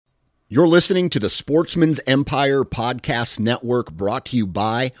You're listening to the Sportsman's Empire Podcast Network, brought to you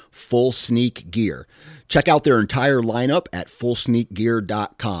by Full Sneak Gear. Check out their entire lineup at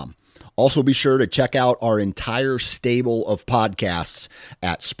fullsneakgear.com. Also be sure to check out our entire stable of podcasts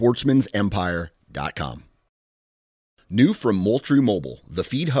at sportsmansempire.com. New from Moultrie Mobile, the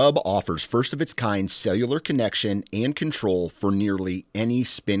Feed Hub offers first-of-its-kind cellular connection and control for nearly any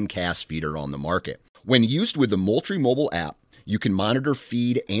spin cast feeder on the market. When used with the Moultrie Mobile app, you can monitor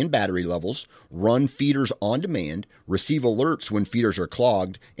feed and battery levels, run feeders on demand, receive alerts when feeders are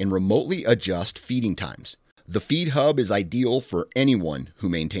clogged, and remotely adjust feeding times. The Feed Hub is ideal for anyone who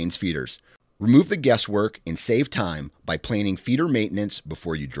maintains feeders. Remove the guesswork and save time by planning feeder maintenance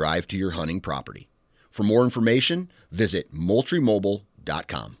before you drive to your hunting property. For more information, visit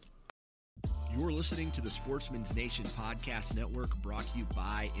MoultrieMobile.com. You're listening to the Sportsman's Nation Podcast Network, brought to you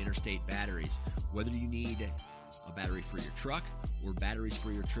by Interstate Batteries. Whether you need a battery for your truck or batteries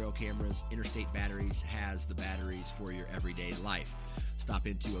for your trail cameras, Interstate Batteries has the batteries for your everyday life. Stop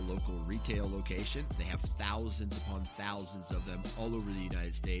into a local retail location. They have thousands upon thousands of them all over the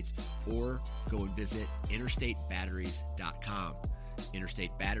United States, or go and visit interstatebatteries.com.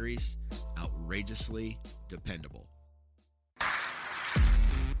 Interstate Batteries, outrageously dependable.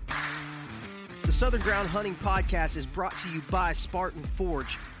 The Southern Ground Hunting Podcast is brought to you by Spartan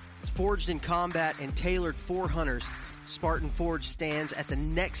Forge. It's forged in combat and tailored for hunters. Spartan Forge stands at the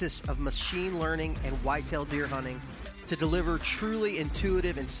nexus of machine learning and whitetail deer hunting to deliver truly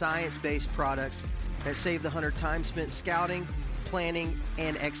intuitive and science-based products that save the hunter time spent scouting, planning,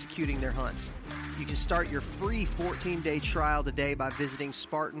 and executing their hunts. You can start your free 14-day trial today by visiting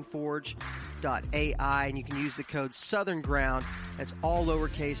SpartanForge.ai, and you can use the code SouthernGround. That's all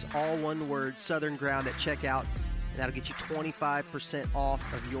lowercase, all one word, Southern Ground at checkout. And that'll get you 25%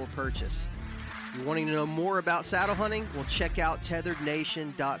 off of your purchase. If you're wanting to know more about saddle hunting, well, check out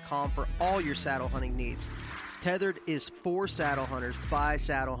tetherednation.com for all your saddle hunting needs. Tethered is for saddle hunters by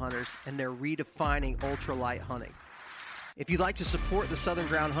saddle hunters, and they're redefining ultralight hunting. If you'd like to support the Southern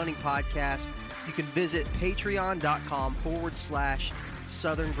Ground Hunting Podcast, you can visit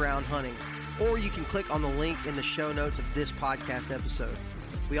patreon.com/Southern Ground Hunting, or you can click on the link in the show notes of this podcast episode.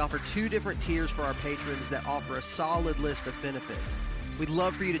 We offer 2 different tiers for our patrons that offer a solid list of benefits. We'd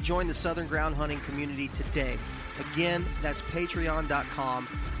love for you to join the Southern Ground Hunting community today. Again, that's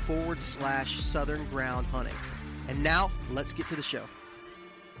patreon.com/Southern Ground Hunting. And now, let's get to the show.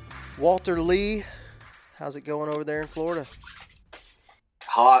 Walter Lee, how's it going over there in Florida?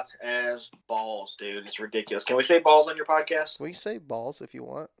 Hot as balls, dude. It's ridiculous. Can we say balls on your podcast? We can say balls if you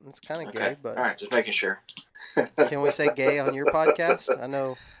want. It's kind of Okay. gay, but All right, just making sure. can we say gay on your podcast? I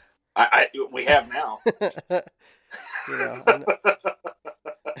know. We have now. You know, I know.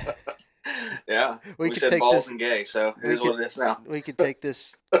 Yeah, We we could said take balls this- and gay, so we here's what could- it is now. We could take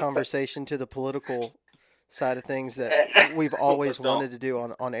this conversation to the political side of things that we've always Let's don't. wanted to do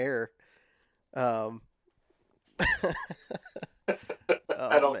on air. Oh,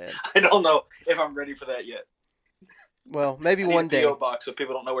 I don't man. I don't know if I'm ready for that yet. Well, maybe I need one a day. PO box so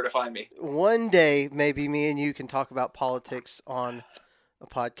people don't know where to find me. One day, maybe me and you can talk about politics on a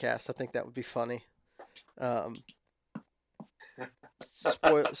podcast. I think that would be funny.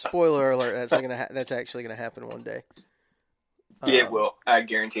 Spoiler alert: that's actually gonna happen one day. Yeah, it will. I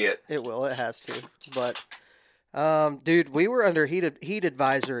guarantee it. It will. It has to. But, dude, we were under heat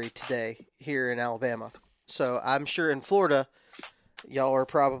advisory today here in Alabama. So I'm sure in Florida, y'all are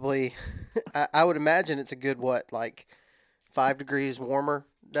probably. I would imagine it's a good 5 degrees warmer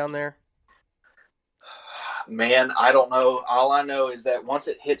down there. Man, I don't know. All I know is that once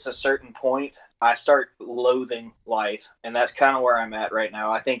it hits a certain point, I start loathing life, and that's kind of where I'm at right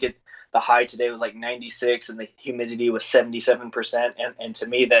now. I think the high today was like 96, and the humidity was 77%, and to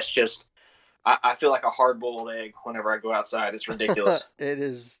me, that's just I feel like a hard-boiled egg whenever I go outside. It's ridiculous. It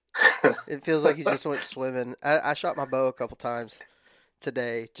is. It feels like you just went swimming. I shot my bow a couple times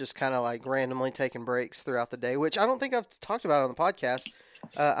today, just kind of randomly taking breaks throughout the day, which I don't think I've talked about on the podcast.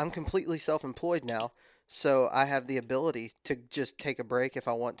 I'm completely self-employed now. So I have the ability to just take a break if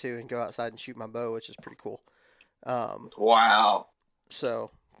I want to and go outside and shoot my bow, which is pretty cool. Wow. So,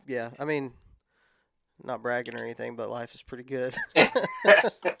 yeah, I mean, not bragging or anything, but life is pretty good.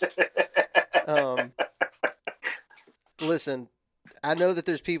 Listen, I know that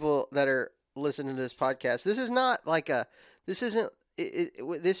there's people that are listening to this podcast. This is not this isn't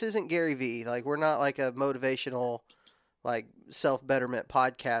Gary Vee. We're not like a motivational, self-betterment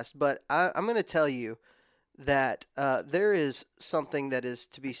podcast, but I'm going to tell you that there is something that is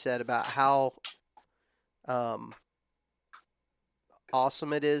to be said about how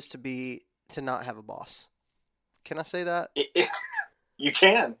awesome it is to not have a boss. Can I say that? You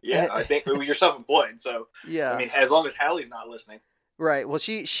can. Yeah, I think you're self-employed. So, Yeah. I mean, as long as Hallie's not listening. Right. Well,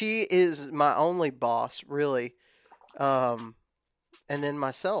 she is my only boss, really. And then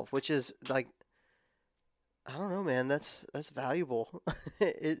myself, which is like, I don't know, man. That's valuable.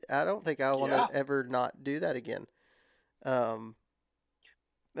 I don't think I want to ever not do that again.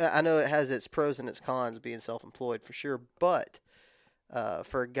 I know it has its pros and its cons being self-employed for sure, but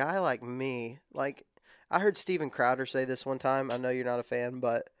for a guy like me, like I heard Steven Crowder say this one time. I know you're not a fan,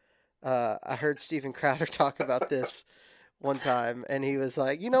 but I heard Steven Crowder talk about this one time, and he was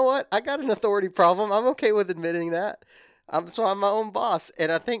like, "You know what? I got an authority problem. I'm okay with admitting that. So I'm my own boss."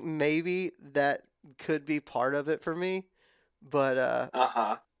 And I think maybe that could be part of it for me, but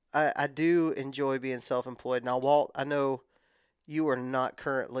I do enjoy being self-employed. Now, Walt, I know you are not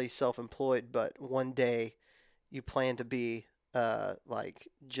currently self-employed, but one day you plan to be like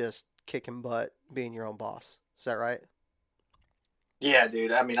just kicking butt, being your own boss. Is that right? Yeah,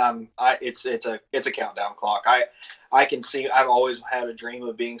 dude. I mean, it's a countdown clock. I can see. I've always had a dream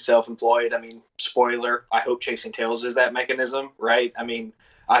of being self-employed. I mean, spoiler. I hope Chasing Tails is that mechanism, right? I mean,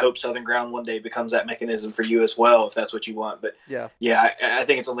 I hope Southern Ground one day becomes that mechanism for you as well, if that's what you want. But yeah, I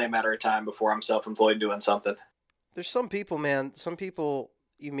think it's only a matter of time before I'm self-employed doing something. There's some people, man. Some people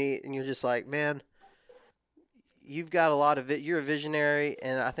you meet and you're just like, man, you've got a lot of it. You're a visionary,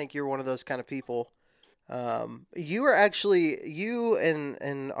 and I think you're one of those kind of people. You are actually, you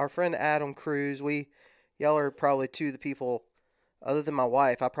and our friend Adam Cruz, y'all are probably two of the people, other than my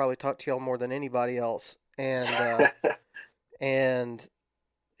wife, I probably talk to y'all more than anybody else. And, and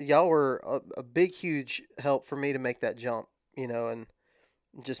y'all were a big, huge help for me to make that jump, and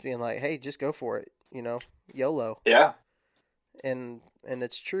just being like, hey, just go for it, YOLO. Yeah. And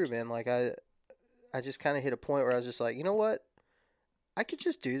it's true, man. Like I just kind of hit a point where I was just like, you know what? I could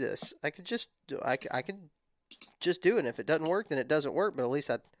just do this. I could just do it. And if it doesn't work, then it doesn't work. But at least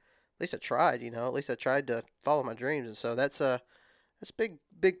I tried. At least I tried to follow my dreams. And so that's a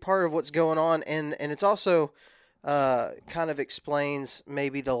big part of what's going on. And it's also kind of explains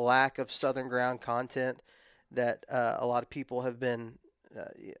maybe the lack of Southern Ground content that a lot of people have been.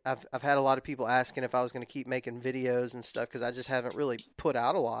 I've had a lot of people asking if I was going to keep making videos and stuff because I just haven't really put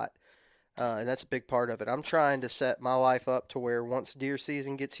out a lot. And that's a big part of it. I'm trying to set my life up to where once deer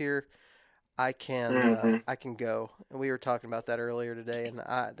season gets here, I can go. And we were talking about that earlier today, and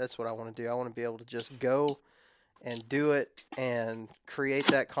that's what I want to do. I want to be able to just go and do it and create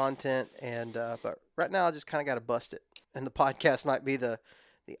that content. And but right now, I just kind of got to bust it. And the podcast might be the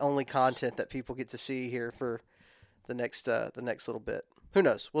only content that people get to see here for the next little bit. Who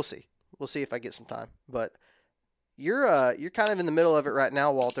knows? We'll see. We'll see if I get some time, but. You're kind of in the middle of it right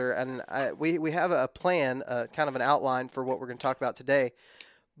now, Walter, and we have a plan, kind of an outline for what we're going to talk about today.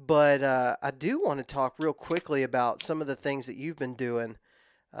 But I do want to talk real quickly about some of the things that you've been doing.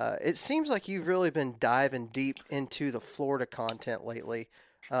 It seems like you've really been diving deep into the Florida content lately.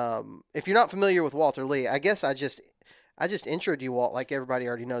 If you're not familiar with Walter Lee, I guess I just introed you, Walt, like everybody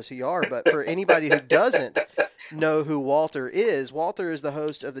already knows who you are. But for anybody who doesn't know who Walter is the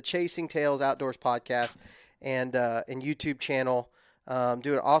host of the Chasing Tails Outdoors podcast. And YouTube channel,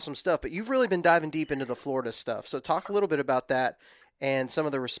 doing awesome stuff. But you've really been diving deep into the Florida stuff. So talk a little bit about that and some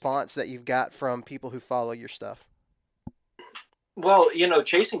of the response that you've got from people who follow your stuff. Well,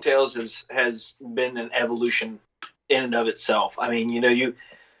 Chasing Tails has been an evolution in and of itself. I mean,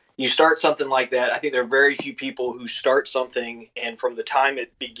 you start something like that. I think there are very few people who start something, and from the time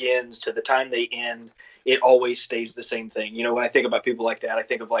it begins to the time they end, it always stays the same thing. When I think about people like that, I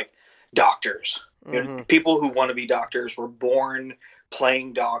think of like doctors. People who want to be doctors were born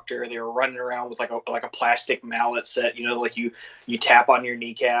playing doctor. They were running around with like a plastic mallet set, like you tap on your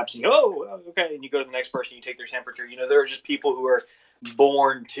kneecaps and you go, oh, okay. And you go to the next person, you take their temperature. There are just people who are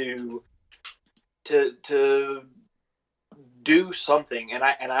born to do something. And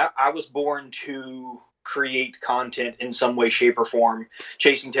I was born to create content in some way, shape or form.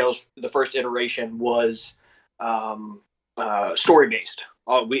 Chasing Tails, the first iteration was, story-based.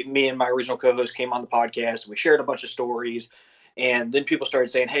 Me and my original co-host came on the podcast. We shared a bunch of stories, and then people started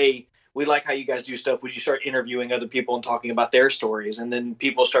saying, hey, we like how you guys do stuff. Would you start interviewing other people and talking about their stories? And then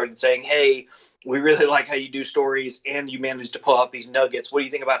people started saying, hey, we really like how you do stories, and you managed to pull out these nuggets. What do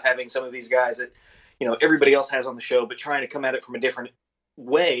you think about having some of these guys that everybody else has on the show, but trying to come at it from a different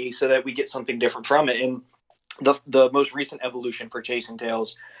way so that we get something different from it? And the most recent evolution for Chasing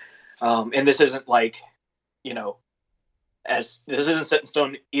Tails, and this isn't like, as this isn't set in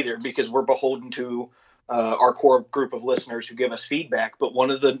stone either, because we're beholden to our core group of listeners who give us feedback. But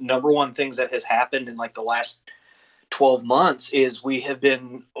one of the number one things that has happened in like the last 12 months is we have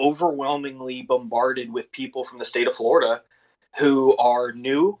been overwhelmingly bombarded with people from the state of Florida who are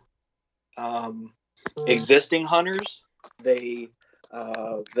new, existing hunters, that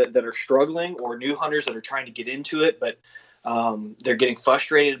are struggling, or new hunters that are trying to get into it, but they're getting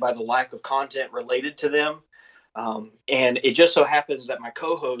frustrated by the lack of content related to them. And it just so happens that my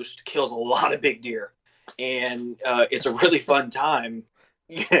co-host kills a lot of big deer, and it's a really fun time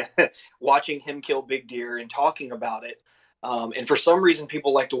watching him kill big deer and talking about it. And for some reason,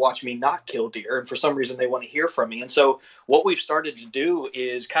 people like to watch me not kill deer, and for some reason they want to hear from me. And so what we've started to do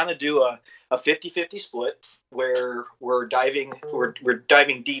is kind of do a 50-50 split, where we're diving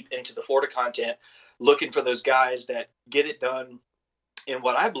deep into the Florida content, looking for those guys that get it done in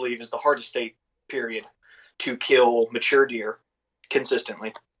what I believe is the hardest state, period, to kill mature deer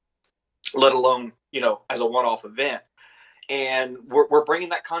consistently, let alone, as a one-off event. And we're bringing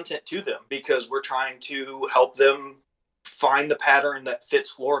that content to them because we're trying to help them find the pattern that fits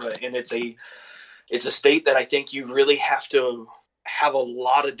Florida. And it's a state that I think you really have to have a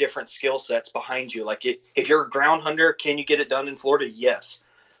lot of different skill sets behind you. Like if you're a ground hunter, can you get it done in Florida? Yes.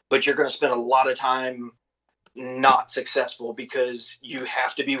 But you're going to spend a lot of time not successful because you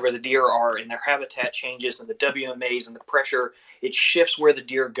have to be where the deer are, and their habitat changes, and the WMAs and the pressure, it shifts where the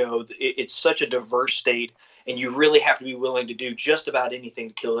deer go. It's such a diverse state, and you really have to be willing to do just about anything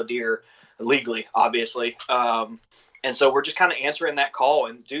to kill a deer legally, obviously. And so we're just kind of answering that call.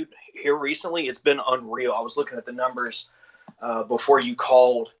 And dude, here recently, it's been unreal. I was looking at the numbers before you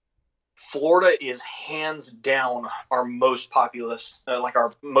called. Florida is hands down our most populous,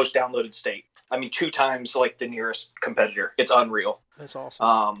 our most downloaded state. I mean, 2 times like the nearest competitor. It's unreal. That's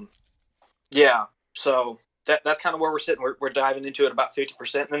awesome. Yeah. So that's kind of where we're sitting. We're diving into it about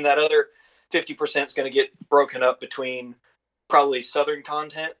 50%. And then that other 50% is going to get broken up between probably Southern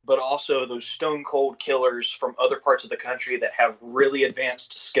content, but also those stone cold killers from other parts of the country that have really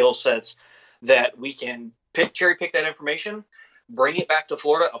advanced skill sets that we can cherry pick that information, bring it back to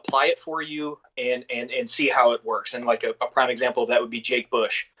Florida, apply it for you, and see how it works. And like a prime example of that would be Jake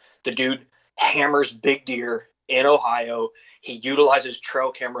Bush. The dude hammers big deer in Ohio. He utilizes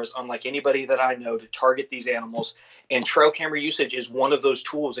trail cameras unlike anybody that I know to target these animals. And trail camera usage is one of those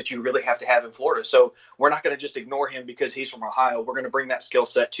tools that you really have to have in Florida. So we're not going to just ignore him because he's from Ohio. We're going to bring that skill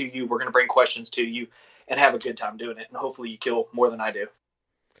set to you. We're going to bring questions to you and have a good time doing it. And hopefully you kill more than I do.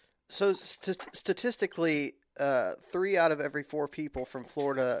 So statistically, 3 out of every 4 people from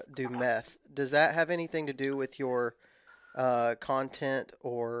Florida do meth. Does that have anything to do with your content,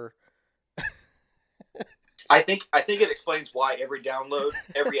 or? I think it explains why every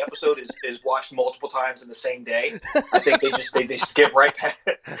episode is watched multiple times in the same day. I think they skip right past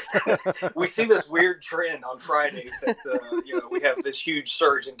it. We see this weird trend on Fridays that we have this huge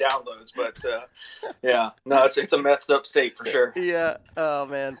surge in downloads, but it's a methed up state for sure. Yeah. Oh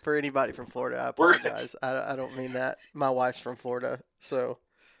man, for anybody from Florida, I apologize. I don't mean that. My wife's from Florida, so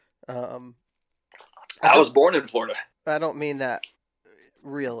I was born in Florida. I don't mean that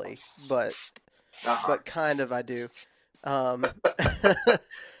really, but. But kind of I do. No,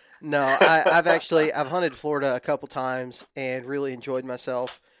 I've hunted Florida a couple times and really enjoyed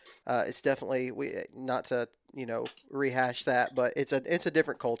myself. It's definitely not to rehash that, but it's a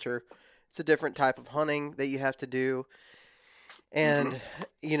different culture. It's a different type of hunting that you have to do, and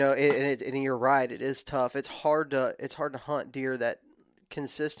and you're right. It is tough. It's hard to hunt deer that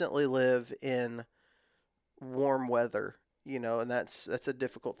consistently live in warm weather. And that's a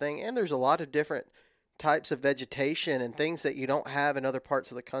difficult thing. And there's a lot of different types of vegetation and things that you don't have in other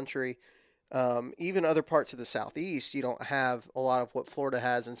parts of the country. Even other parts of the Southeast, you don't have a lot of what Florida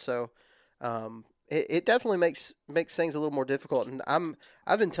has. And so it definitely makes things a little more difficult. And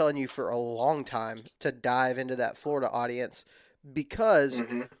I've been telling you for a long time to dive into that Florida audience because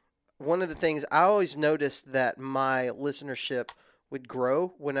one of the things I always noticed that my listenership would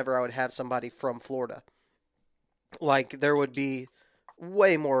grow whenever I would have somebody from Florida. Like there would be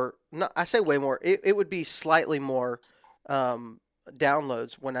way more, I say way more, it would be slightly more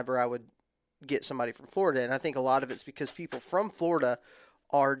downloads whenever I would get somebody from Florida. And I think a lot of it's because people from Florida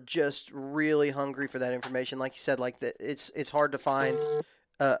are just really hungry for that information. Like you said, it's hard to find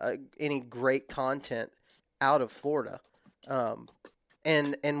any great content out of Florida.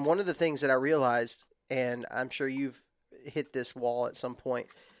 And one of the things that I realized, and I'm sure you've hit this wall at some point,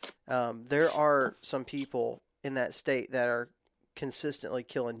 there are some people in that state that are consistently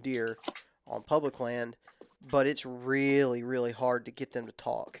killing deer on public land, but it's really, really hard to get them to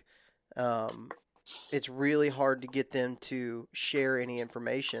talk. It's really hard to get them to share any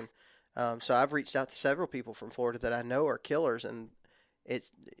information. So I've reached out to several people from Florida that I know are killers, and it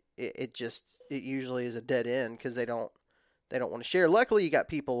usually is a dead end because they don't want to share. Luckily, you got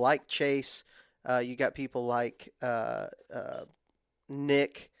people like Chase You got people like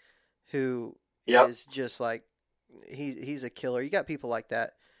Nick, who Yep. is just like he's a killer. You got people like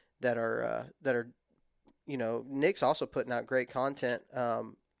that are Nick's also putting out great content.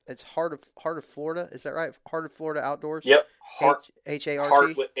 It's Heart of Florida, is that right? Heart of Florida Outdoors. Yep. HART.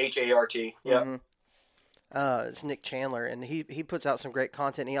 Heart with HART. Yep. Mm-hmm. It's Nick Chandler, and he puts out some great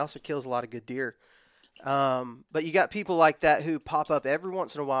content. He also kills a lot of good deer. But you got people like that who pop up every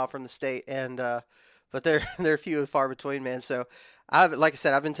once in a while from the state, and but they're few and far between, man. So like I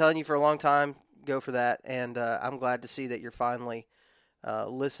said, I've been telling you for a long time, go for that, and I'm glad to see that you're finally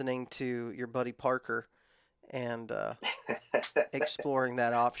listening to your buddy Parker and exploring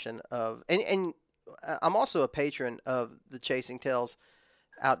that option of and I'm also a patron of the Chasing Tales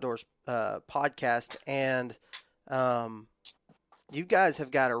Outdoors podcast, and you guys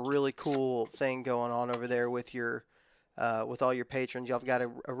have got a really cool thing going on over there with your with all your patrons. Y'all have got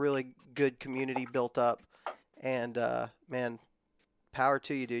a really good community built up, and man, power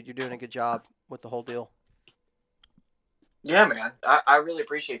to you, dude. You're doing a good job with the whole deal. Yeah, man. I really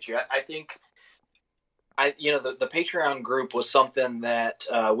appreciate you. I think the Patreon group was something that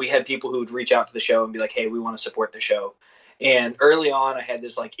we had people who would reach out to the show and be like, hey, we want to support the show. And early on, I had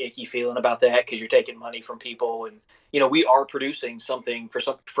this like icky feeling about that because you're taking money from people, and we are producing something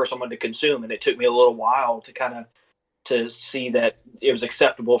for someone to consume. And it took me a little while to see that it was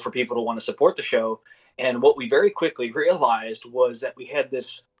acceptable for people to want to support the show. And what we very quickly realized was that we had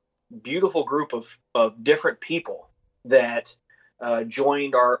this beautiful group of different people that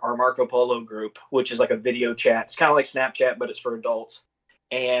joined our Marco Polo group, which is like a video chat. It's kind of like Snapchat, but it's for adults.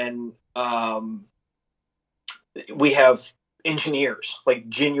 And we have engineers, like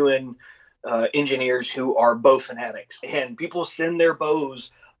genuine engineers who are bow fanatics. And people send their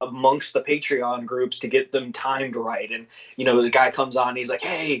bows amongst the Patreon groups to get them timed right. And, the guy comes on, he's like,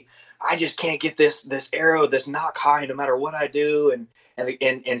 hey, I just can't get this arrow, this knock high, no matter what I do. And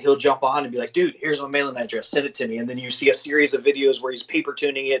he'll jump on and be like, dude, here's my mailing address, send it to me. And then you see a series of videos where he's paper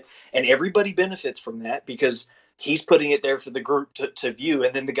tuning it, and everybody benefits from that because he's putting it there for the group to view.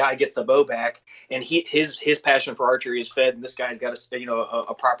 And then the guy gets the bow back, and his passion for archery is fed. And this guy's got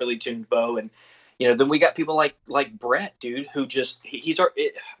a properly tuned bow. And, then we got people like Brett, dude, who just,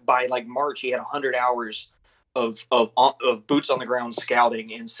 by like March, he had 100 hours of boots on the ground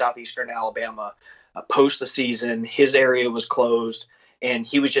scouting in southeastern Alabama. Post the season, his area was closed, and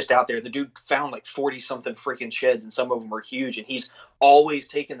he was just out there. The dude found like 40 something freaking sheds, and some of them were huge. And he's always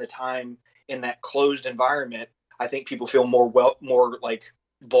taken the time in that closed environment. I think people feel more like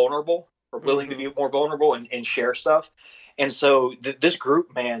vulnerable, or willing to be more vulnerable and share stuff. And so this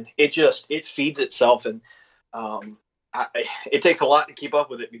group, man, it feeds itself. And it takes a lot to keep up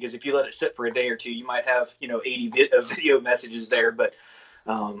with it, because if you let it sit for a day or two, you might have 80 video messages there. But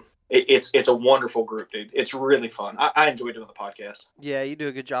it's a wonderful group, dude. It's really fun. I enjoy doing the podcast. Yeah, you do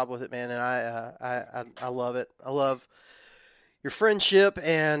a good job with it, man, and I love it. I love your friendship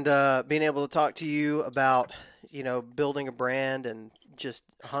and being able to talk to you about building a brand and just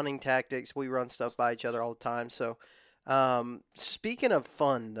hunting tactics. We run stuff by each other all the time. So speaking of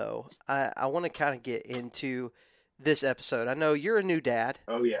fun, though, I want to kind of get into this episode. I know you're a new dad.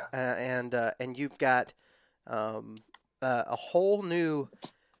 Oh yeah, and you've got a whole new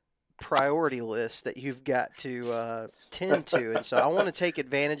priority list that you've got to tend to, and so I want to take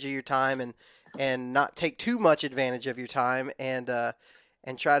advantage of your time and not take too much advantage of your time, and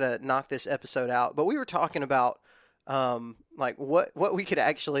try to knock this episode out. But we were talking about like what we could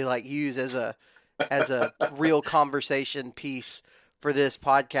actually like use as a real conversation piece for this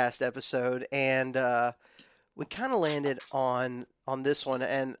podcast episode, and we kind of landed on this one,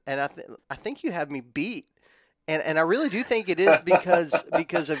 and I think you have me beat. And I really do think it is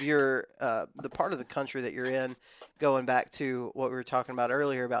because of your the part of the country that you're in, going back to what we were talking about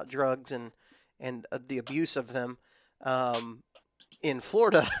earlier about drugs and the abuse of them in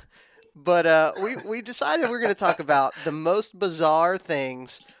Florida. But we decided we're going to talk about the most bizarre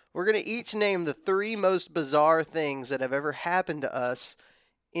things. We're going to each name the 3 most bizarre things that have ever happened to us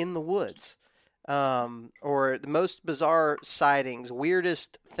in the woods, or the most bizarre sightings,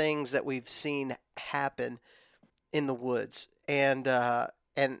 weirdest things that we've seen happen in the woods. And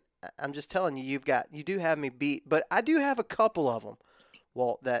I'm just telling you, you do have me beat, but I do have a couple of them,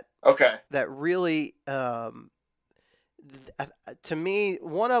 Walt, that really, to me,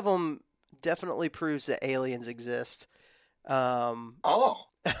 one of them definitely proves that aliens exist.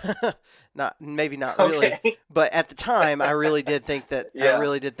 Maybe not really, okay. But at the time, I really did think that. Yeah. I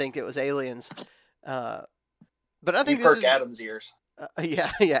really did think it was aliens. But I think this is Adam's ears.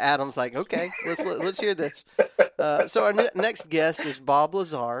 Yeah. Adam's like, okay, let's hear this. So our next guest is Bob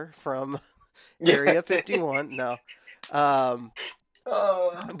Lazar from Area 51. No.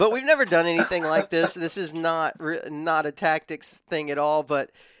 But we've never done anything like this. This is not a tactics thing at all,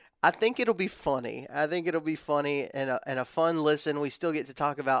 but I think it'll be funny. I think it'll be funny and a fun listen. We still get to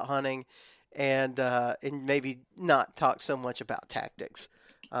talk about hunting and maybe not talk so much about tactics.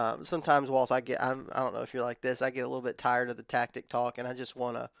 Sometimes, Walt, I don't know if you're like this. I get a little bit tired of the tactic talk, and I just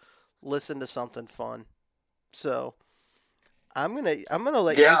want to listen to something fun. So I'm gonna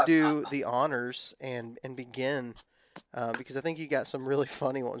let you do the honors and begin. Because I think you got some really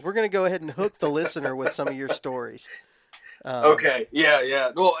funny ones. We're going to go ahead and hook the listener with some of your stories. Okay.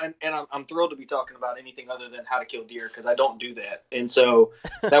 Yeah. Well, and I'm thrilled to be talking about anything other than how to kill deer because I don't do that. And so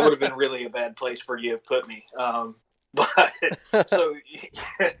that would have been really a bad place for you to put me. But so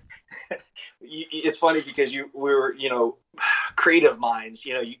it's funny because we were, creative minds,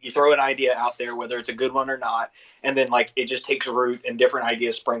 you throw an idea out there, whether it's a good one or not. And then like, it just takes root and different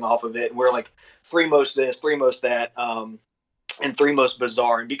ideas spring off of it. And we're like 3 most this, 3 most that, and 3 most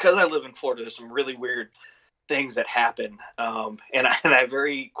bizarre. And because I live in Florida, there's some really weird things that happen. And I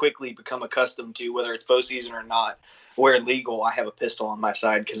very quickly become accustomed to, whether it's bow season or not, where legal, I have a pistol on my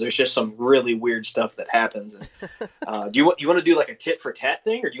side because there's just some really weird stuff that happens. And, do you want to do like a tit for tat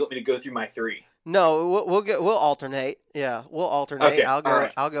thing, or do you want me to go through my 3? No, we'll alternate. Yeah, we'll alternate. Okay, I'll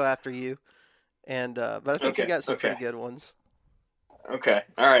go after you. And but I think you got some pretty good ones. Okay.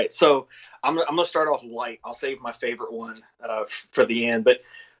 All right. So I'm gonna start off light. I'll save my favorite one for the end. But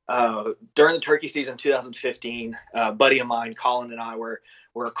during the turkey season 2015, a buddy of mine, Colin, and I were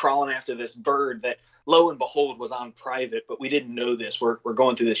crawling after this bird that, lo and behold, was on private, but we didn't know this. We're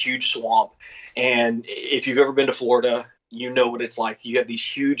going through this huge swamp, and if you've ever been to Florida, you know what it's like. You have these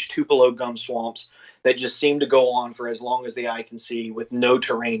huge Tupelo gum swamps that just seem to go on for as long as the eye can see with no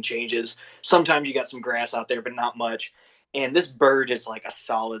terrain changes. Sometimes you got some grass out there, but not much. And this bird is like a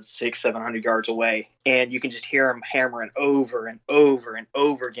solid 600-700 yards away, and you can just hear him hammering over and over and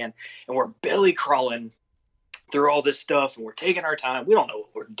over again. And we're belly crawling through all this stuff, and we're taking our time. We don't know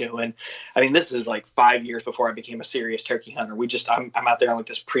what we're doing. I mean, this is like 5 years before I became a serious turkey hunter. I'm out there on like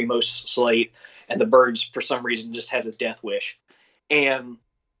this Primos slate, and the birds, for some reason, just has a death wish. And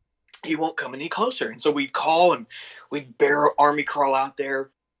he won't come any closer. And so we'd call, and we'd bear army crawl out there.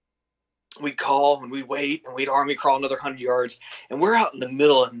 We'd call, and we'd wait, and we'd army crawl another 100 yards. And we're out in the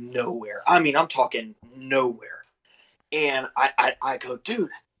middle of nowhere. I mean, I'm talking nowhere. And I go, dude,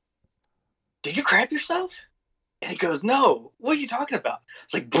 did you crap yourself? And he goes, no, what are you talking about?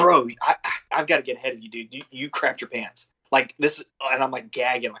 It's like, bro, I've got to get ahead of you, dude. You crapped your pants. Like this, and I'm like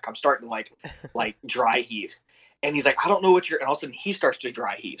gagging, like I'm starting to like dry heave. And he's like, I don't know what and all of a sudden he starts to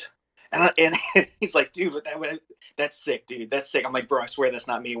dry heave. And he's like, dude, that's sick, dude. That's sick. I'm like, bro, I swear that's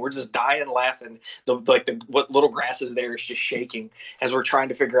not me. We're just dying laughing. What little grass is there is just shaking as we're trying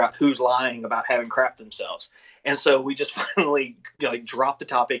to figure out who's lying about having crapped themselves. And so we just finally like drop the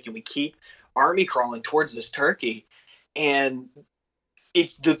topic, and we keep army crawling towards this turkey, and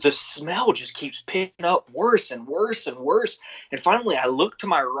the smell just keeps picking up worse and worse and worse. And finally I look to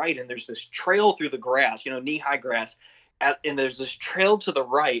my right, and there's this trail through the grass, knee-high grass, and there's this trail to the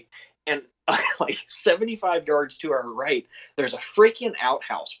right, and like 75 yards to our right, there's a freaking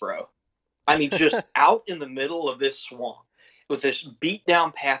outhouse, bro. I mean, just out in the middle of this swamp with this beat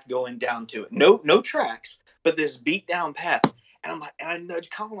down path going down to it. No tracks, but this beat down path. And I'm like, and I nudge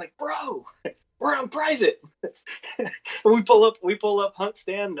Colin, like, bro, we're on private. And we pull up hunt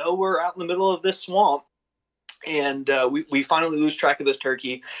stand. No, we're out in the middle of this swamp. And we finally lose track of this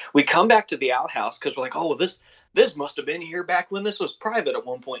turkey. We come back to the outhouse because we're like, oh, well, this must have been here back when this was private at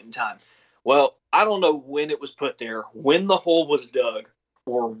one point in time. Well, I don't know when it was put there, when the hole was dug,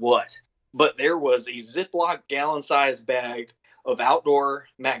 or what. But there was a Ziploc gallon-sized bag of outdoor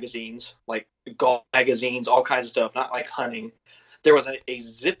magazines, like golf magazines, all kinds of stuff, not like hunting. There was a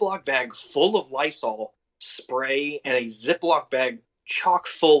Ziploc bag full of Lysol spray and a Ziploc bag chock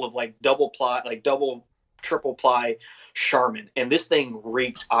full of like double, triple ply Charmin. And this thing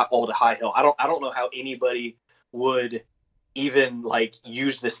reeked all to high hell. I don't know how anybody would even like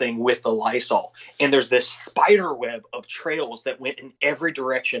use this thing with the Lysol. And there's this spider web of trails that went in every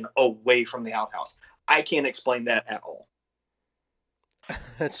direction away from the outhouse. I can't explain that at all.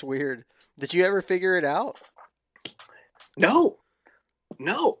 That's weird. Did you ever figure it out? No.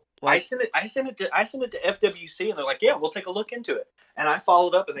 Like, I sent it to FWC, and they're like, yeah, we'll take a look into it. And I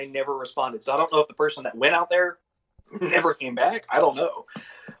followed up, and they never responded. So I don't know if the person that went out there never came back. I don't know.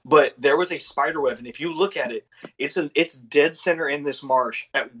 But there was a spider web, and if you look at it, it's dead center in this marsh.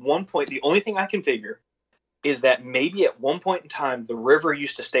 At one point, the only thing I can figure is that maybe at one point in time, the river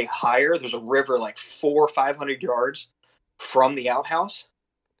used to stay higher. There's a river like 400 or 500 yards from the outhouse.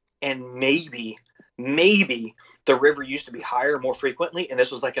 and maybe the river used to be higher more frequently, and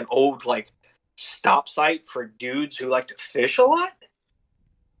this was like an old like stop site for dudes who like to fish a lot.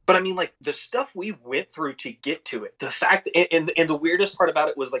 But I mean, like, the stuff we went through to get to it, the fact, and the weirdest part about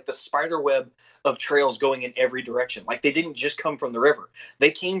it was like the spider web of trails going in every direction. Like, they didn't just come from the river.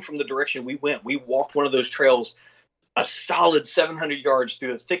 They came from the direction we went. We walked one of those trails a solid 700 yards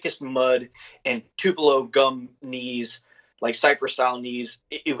through the thickest mud and Tupelo gum knees, like cypress style knees.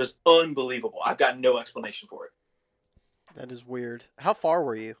 It was unbelievable. I've got no explanation for it. That is weird. How far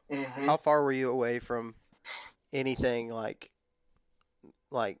were you? Mm-hmm. How far were you away from anything like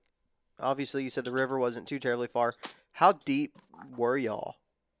obviously you said the river wasn't too terribly far. How deep were y'all?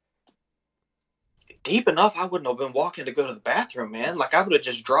 Deep enough I wouldn't have been walking to go to the bathroom, man. Like, I would have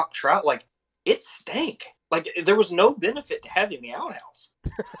just dropped trout. Like, it stank. Like, there was no benefit to having the outhouse.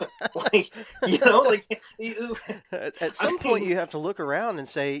 Like, you know, like at some point you have to look around and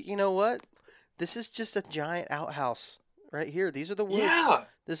say, you know what? This is just a giant outhouse right here. These are the woods. Yeah.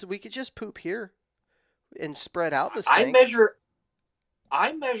 We could just poop here and spread out this I thing. measure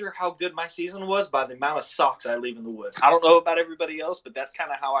how good my season was by the amount of socks I leave in the woods. I don't know about everybody else, but that's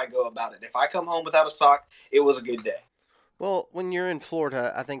kind of how I go about it. If I come home without a sock, it was a good day. Well, when you're in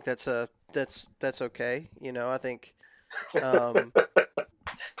Florida, I think that's okay. You know, I think you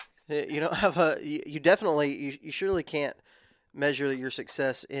don't have you surely can't measure your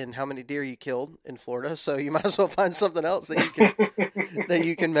success in how many deer you killed in Florida. So you might as well find something else that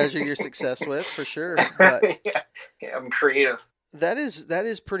you can measure your success with for sure. But yeah, I'm creative. That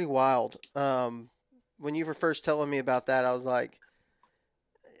is pretty wild. When you were first telling me about that, I was like,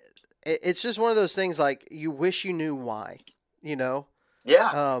 it's just one of those things. Like, you wish you knew why, you know?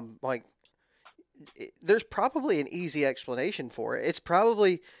 Yeah. There's probably an easy explanation for it. It's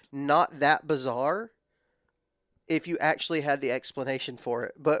probably not that bizarre if you actually had the explanation for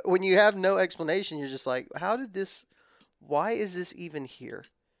it. But when you have no explanation, you're just like, why is this even here?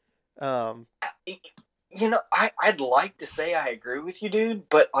 You know, I'd like to say I agree with you, dude,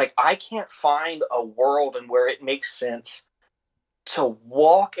 but like, I can't find a world in where it makes sense to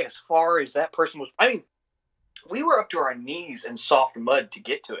walk as far as that person was. I mean, we were up to our knees in soft mud to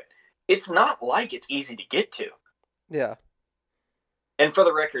get to it. It's not like it's easy to get to. Yeah. And for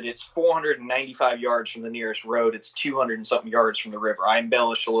the record, it's 495 yards from the nearest road. It's 200 and something yards from the river. I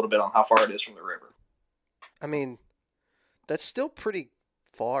embellished a little bit on how far it is from the river. I mean, that's still pretty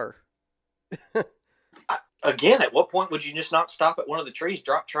far. Again, at what point would you just not stop at one of the trees,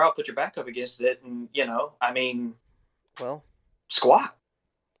 drop trowel, put your back up against it, and, you know, I mean, well, squat.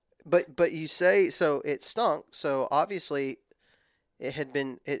 But you say, so it stunk, so obviously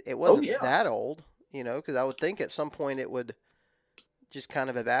it wasn't that old, you know, because I would think at some point it would just kind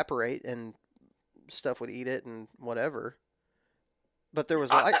of evaporate and stuff would eat it and whatever. But there was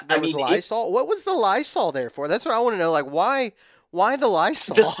Lysol. What was the Lysol there for? That's what I want to know. Like, why the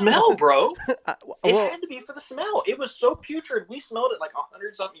Lysol? The smell, bro. It had to be for the smell. It was so putrid. We smelled it like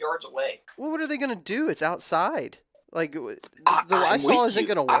 100-something yards away. Well, what are they going to do? It's outside. Like, the Lysol isn't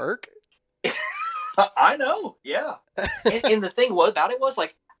going to work. I know, yeah. and the thing about it was,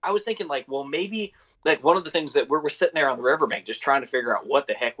 like, I was thinking, like, well, maybe, like, one of the things that we're sitting there on the riverbank just trying to figure out what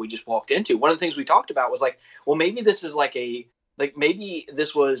the heck we just walked into. One of the things we talked about was, like, well, maybe this is maybe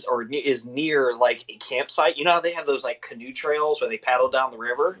this was or is near, like, a campsite. You know how they have those, like, canoe trails where they paddle down the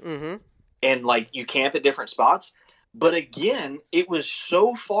river? Mm-hmm. And, like, you camp at different spots? But again, it was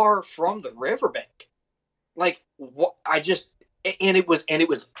so far from the riverbank. Like, it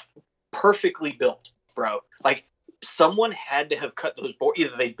was perfectly built, bro. Like, someone had to have cut those boards.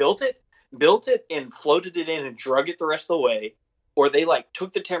 Either they built it and floated it in and drug it the rest of the way, or they, like,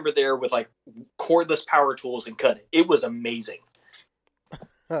 took the timber there with, like, cordless power tools and cut it. It was amazing.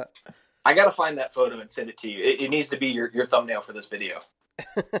 I gotta find that photo and send it to you. It needs to be your thumbnail for this video.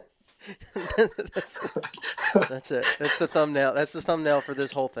 That's it. That's the thumbnail. That's the thumbnail for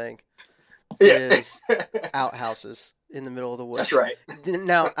this whole thing. Yeah. Is outhouses in the middle of the woods. That's right.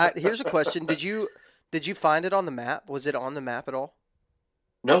 Now, here's a question: Did you find it on the map? Was it on the map at all?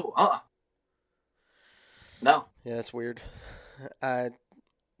 No. No. Yeah, that's weird. That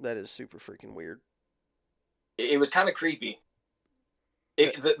is super freaking weird. It was kind of creepy.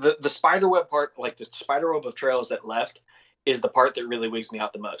 The spiderweb part, like the spiderweb of trails that left, is the part that really wigs me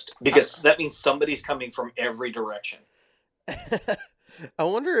out the most, because that means somebody's coming from every direction. I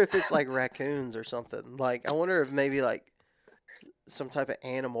wonder if it's like raccoons or something. Like, I wonder if maybe like some type of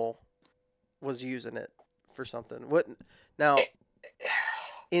animal was using it for something. What now?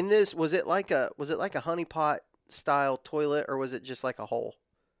 In this, was it like a honeypot style toilet, or was it just like a hole?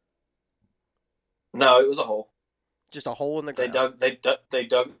 No, it was a hole. Just a hole in the ground. They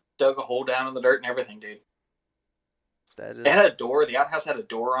dug dug a hole down in the dirt and everything, dude. That is. It had a door. The outhouse had a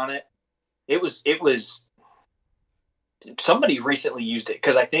door on it. It was. Somebody recently used it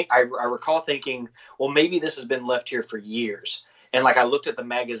because I recall thinking, well, maybe this has been left here for years. And like I looked at the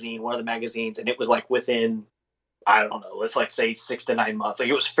magazine, one of the magazines, and it was like within, I don't know, let's like say 6 to 9 months. Like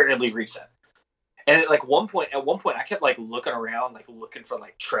it was fairly recent. And at one point, I kept like looking around, like looking for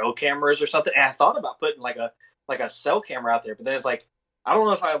like trail cameras or something. And I thought about putting like a cell camera out there, but then it's like, I don't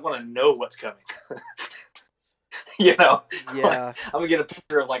know if I want to know what's coming. You know, Yeah. Like, I'm gonna get a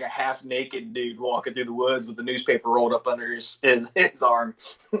picture of like a half naked dude walking through the woods with the newspaper rolled up under his arm.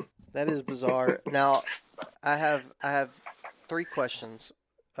 That is bizarre. Now, I have 3 questions,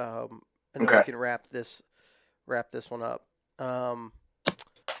 and then we can wrap this one up.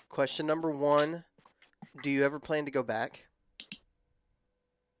 Question number 1: do you ever plan to go back?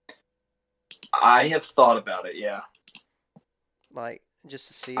 I have thought about it. Yeah, Like just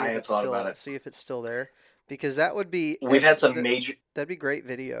to see I if have it's thought still about it. see if it's still there, because that would be. We've had some major. That'd be great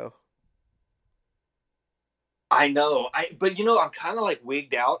video. I know. But you know, I'm kind of like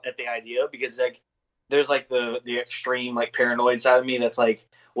wigged out at the idea because like there's like the extreme like paranoid side of me that's like,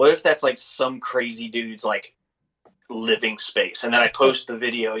 what if that's like some crazy dude's like living space, and then I post the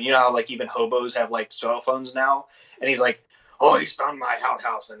video. You know how like even hobos have like cell phones now, and he's like, oh, he's found my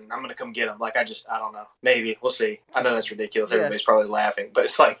outhouse, and I'm gonna come get him. Like I don't know. Maybe we'll see. I know that's ridiculous. Yeah. Everybody's probably laughing, but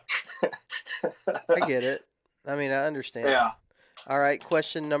it's like, I get it. I mean, I understand. yeah. All right.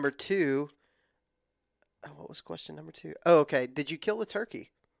 Question number 2. What was question number 2? Oh, okay. Did you kill the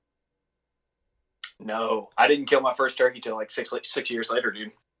turkey? No, I didn't kill my first turkey till like 6 years later,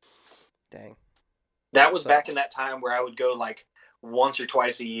 dude. Dang. That was back sucks. in that time where I would go like once or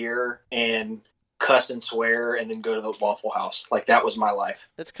twice a year and cuss and swear and then go to the Waffle House. Like that was my life.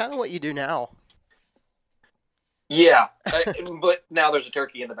 That's kind of what you do now. Yeah. But now there's a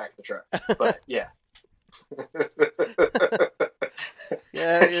turkey in the back of the truck. But yeah.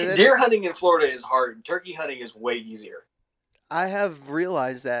 Yeah. Deer hunting in Florida is hard. Turkey hunting is way easier. I have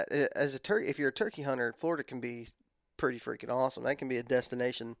realized that as a turkey, if you're a turkey hunter, Florida can be pretty freaking awesome. That can be a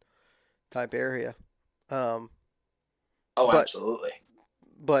destination type area. Oh, But- absolutely.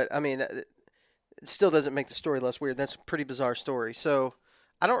 But I mean, it still doesn't make the story less weird. That's a pretty bizarre story. So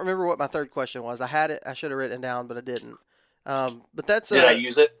I don't remember what my third question was. I had it. I should have written it down, but I didn't. But that's Did I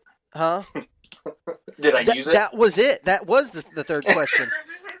use it? huh? Did I use it? That was it. That was the third question.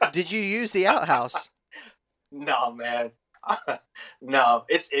 Did you use the outhouse? No, man. No,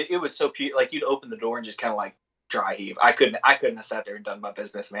 it was so like you'd open the door and just kind of like dry heave. I couldn't have sat there and done my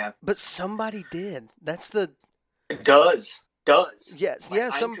business, man. But somebody did. That's the It does. yes, Like, yeah.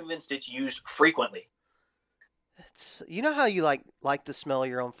 I'm convinced it's used frequently. You know how you like the smell of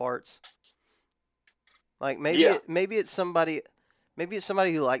your own farts. Like maybe Yeah. maybe it's somebody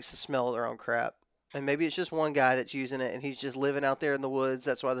who likes the smell of their own crap, and maybe it's just one guy that's using it, and he's just living out there in the woods.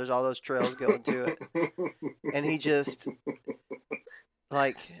 That's why there's all those trails going to it, and he just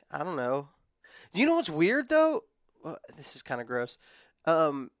like I don't know. You know what's weird though? Well, this is kind of gross.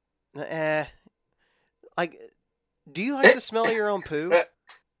 Like, do you like the smell of your own poo?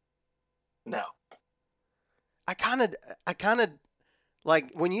 No. I kind of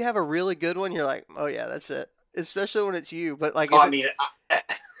like when you have a really good one. You're like, oh yeah, that's it. Especially when it's you. But like,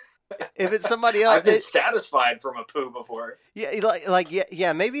 if it's somebody else, I've been satisfied from a poo before. yeah,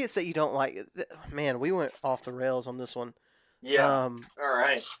 yeah. Maybe it's that you don't like it. Man, we went off the rails on this one. Yeah. All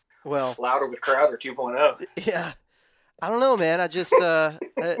right. Well, Louder with Crowder 2.0. yeah. I don't know, man. I just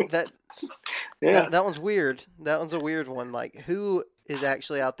that one's weird. That one's a weird one. Like, who is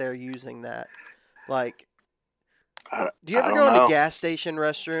actually out there using that? Like, do you ever go into gas station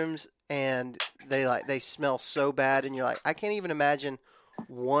restrooms and they smell so bad, and you're like, I can't even imagine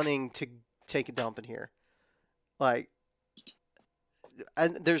wanting to take a dump in here. Like,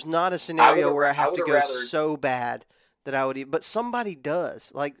 there's not a scenario where I have to go so bad that I would eat, but somebody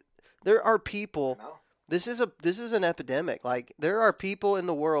does. Like, there are people. This is an epidemic. Like, there are people in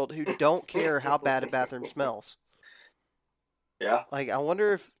the world who don't care how bad a bathroom smells. Yeah. Like, I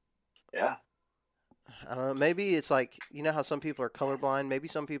wonder if. Yeah. I don't know. Maybe it's like, you know how some people are colorblind? Maybe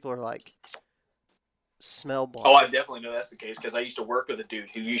some people are like smell blind. Oh, I definitely know that's the case because I used to work with a dude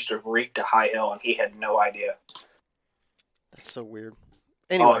who used to reek to high hell and he had no idea. That's so weird.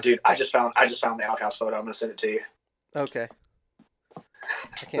 Anyway, Oh, dude, I just found the outhouse photo. I'm gonna send it to you. Okay.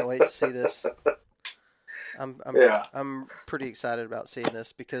 I can't wait to see this. I'm pretty excited about seeing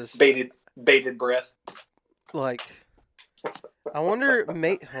this because Bated breath. like I wonder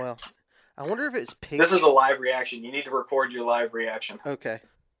I wonder if it's pink. This is a live reaction. You need to record your live reaction. Okay.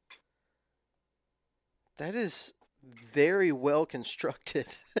 That is very well constructed.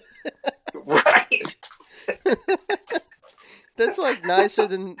 Right. That's like nicer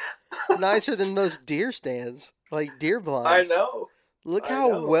than most deer stands, like deer I blinds. know. Look I how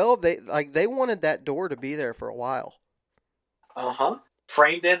know. well they wanted that door to be there for a while. Uh-huh.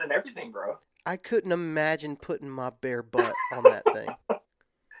 Framed in and everything, bro. I couldn't imagine putting my bare butt on that thing.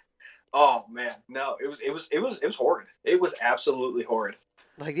 Oh man, no, it was horrid. It was absolutely horrid.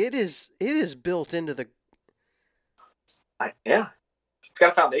 Like it is built into the. Yeah, it's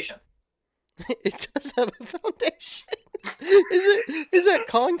got a foundation. It does have a foundation. Is that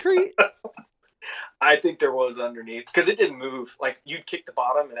concrete? I think there was underneath because it didn't move. Like you'd kick the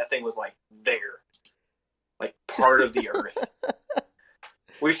bottom and that thing was like there, like part of the earth.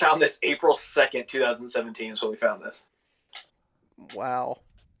 We found this April 2nd, 2017 is when we found this. Wow.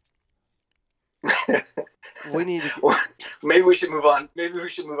 We need to. Maybe we should move on. Maybe we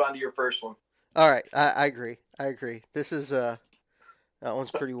should move on to your first one. All right, I agree. This is that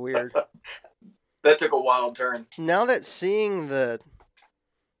one's pretty weird. That took a wild turn. Now that seeing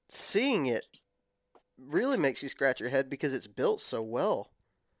it really makes you scratch your head because it's built so well.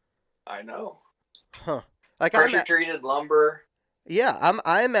 I know. Huh. Like Pressure treated lumber. Yeah,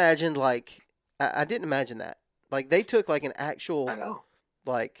 I imagined like I didn't imagine that. Like they took like an actual I know.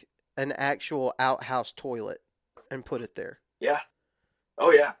 like an actual outhouse toilet and put it there. Yeah.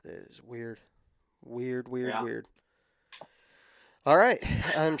 Oh yeah. It's weird. Weird. Yeah. All right.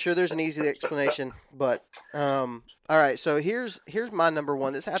 I'm sure there's an easy explanation, but all right, so here's my number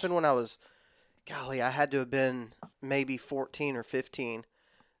one. This happened when I was I had to have been maybe 14 or 15.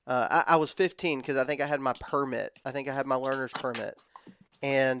 I was 15 because I think I had my permit. I think I had my learner's permit.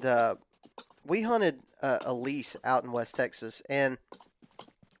 And we hunted a lease out in West Texas. And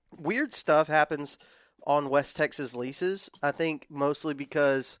weird stuff happens on West Texas leases, I think mostly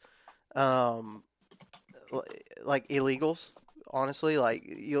because like illegals, honestly. Like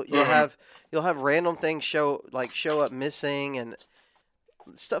you'll have random things show up missing and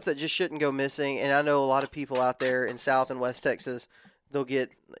stuff that just shouldn't go missing. And I know a lot of people out there in South and West Texas, they'll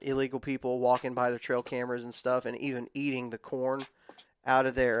get illegal people walking by their trail cameras and stuff, and even eating the corn out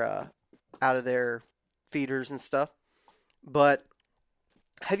of their feeders and stuff. But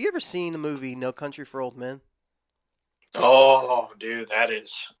have you ever seen the movie No Country for Old Men? Oh, dude,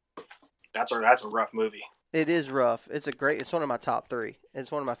 that's a rough movie. It is rough. It's one of my top 3.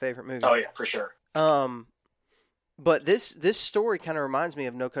 It's one of my favorite movies. Oh yeah, for sure. But this story kind of reminds me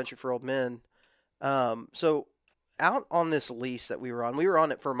of No Country for Old Men. So out on this lease that we were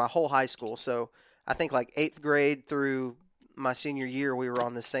on it for my whole high school. So I think like 8th grade through my senior year, we were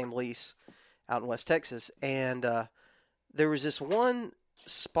on the same lease out in West Texas. And there was this one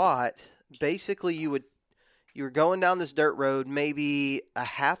spot. Basically, you were going down this dirt road, maybe a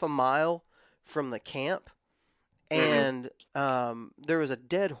half a mile from the camp, and there was a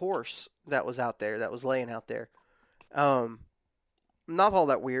dead horse that was out there, that was laying out there. Not all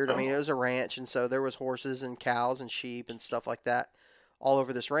that weird. I mean, it was a ranch, and so there was horses and cows and sheep and stuff like that all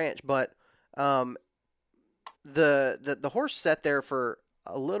over this ranch. But the horse sat there for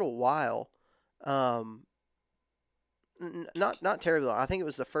a little while. Not terribly long. I think it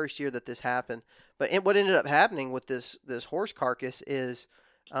was the first year that this happened. But what ended up happening with this horse carcass is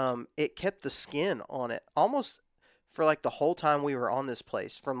it kept the skin on it almost for like the whole time we were on this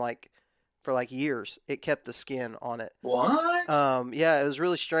place, for years. It kept the skin on it. What? Yeah, it was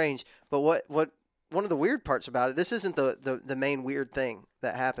really strange. But what one of the weird parts about it, this isn't the main weird thing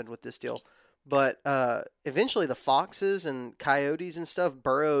that happened with this deal, but eventually the foxes and coyotes and stuff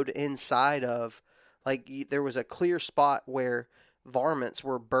burrowed inside of, like, there was a clear spot where varmints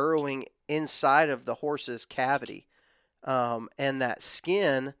were burrowing inside of the horse's cavity. And that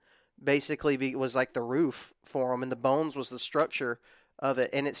skin basically was like the roof for them, and the bones was the structure of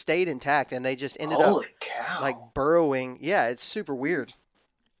it, and it stayed intact, and they just ended Holy up cow. like burrowing. Yeah, it's super weird.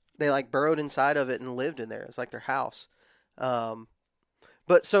 They like burrowed inside of it and lived in there. It's like their house. But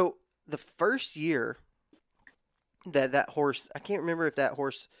so the first year that horse, I can't remember if that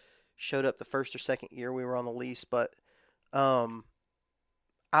horse showed up the first or second year we were on the lease, but I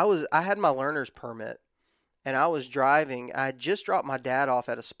had my learner's permit, and I was driving. I had just dropped my dad off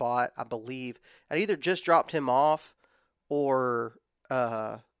at a spot, I believe. I'd either just dropped him off or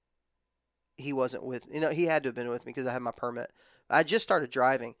he wasn't with, he had to have been with me because I had my permit. I just started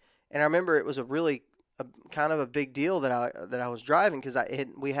driving, and I remember it was a kind of a big deal that I was driving because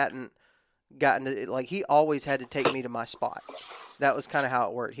we hadn't gotten to it. Like, he always had to take me to my spot. That was kind of how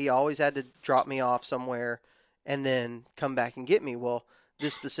it worked. He always had to drop me off somewhere and then come back and get me. Well,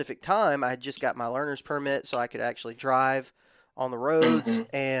 this specific time, I had just got my learner's permit, so I could actually drive on the roads.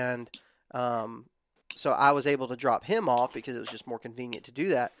 And so I was able to drop him off because it was just more convenient to do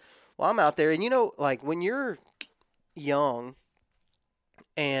that. Well, I'm out there, and like when you're young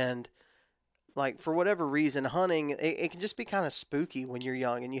and like for whatever reason, hunting, it can just be kind of spooky when you're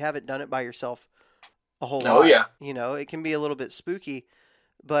young and you haven't done it by yourself a whole lot. Oh, yeah. It can be a little bit spooky.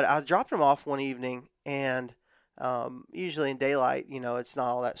 But I dropped him off one evening, and usually in daylight, it's not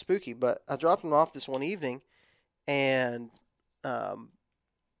all that spooky. But I dropped him off this one evening, and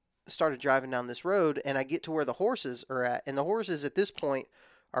started driving down this road, and I get to where the horses are at, and the horses at this point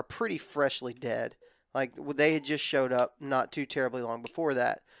are pretty freshly dead. Like they had just showed up not too terribly long before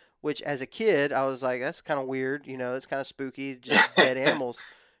that. Which, as a kid, I was like, that's kind of weird. It's kind of spooky, just dead animals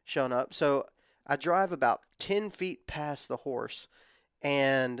showing up. So I drive about 10 feet past the horse,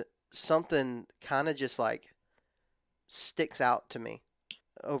 and something kind of just like sticks out to me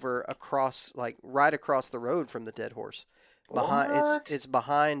right across the road from the dead horse. It's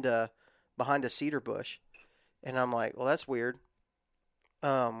behind a cedar bush, and I'm like, well, that's weird.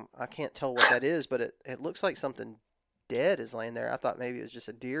 I can't tell what that is, but it looks like something dead is laying there. I thought maybe it was just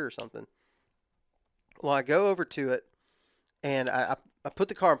a deer or something. Well, I go over to it, and I put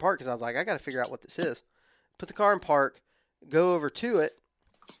the car in park because I was like, I got to figure out what this is. Put the car in park, go over to it,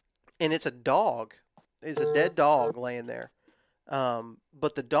 and it's a dog. It's a dead dog laying there.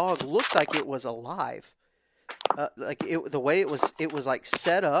 But the dog looked like it was alive. The way it was like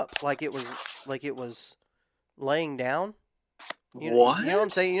set up, like it was laying down. What? You know what I'm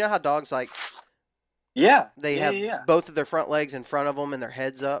saying? You know how dogs like. Yeah. They have both of their front legs in front of them and their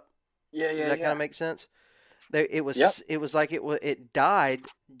heads up. Yeah. Does that kind of make sense? It was like it died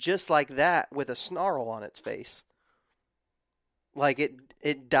just like that with a snarl on its face. Like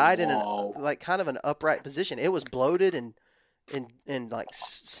it died in kind of an upright position. It was bloated and like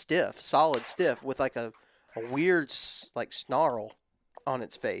solid stiff with like a weird like snarl on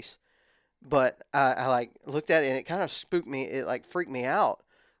its face. But I like looked at it and it kind of spooked me. It like freaked me out.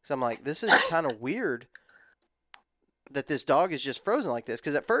 So I'm like, this is kind of weird that this dog is just frozen like this.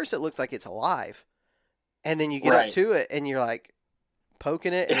 Because at first it looks like it's alive. And then you get up to it and you're like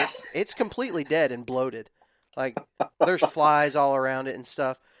poking it. And it's completely dead and bloated. Like there's flies all around it and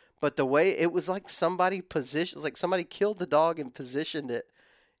stuff. But the way it was like somebody killed the dog and positioned it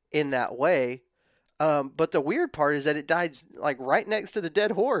in that way. But the weird part is that it died like right next to the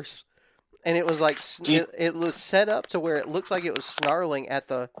dead horse. And it was like it was set up to where it looks like it was snarling at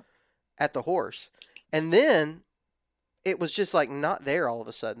the horse, and then it was just like not there all of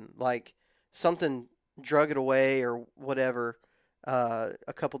a sudden. Like something drug it away or whatever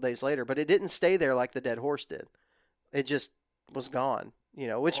a couple days later, but it didn't stay there like the dead horse did. It just was gone.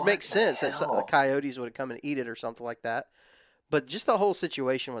 Which makes sense that the coyotes would have come and eat it or something like that. But just the whole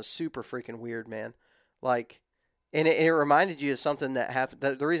situation was super freaking weird, man. Like. And it reminded you of something that happened.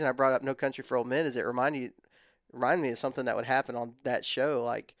 The reason I brought up No Country for Old Men is it reminded me of something that would happen on that show,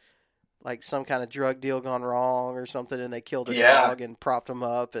 like some kind of drug deal gone wrong or something, and they killed a dog and propped him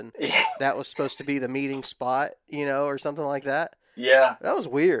up, and that was supposed to be the meeting spot, or something like that. Yeah, that was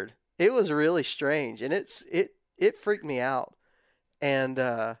weird. It was really strange, and it freaked me out. And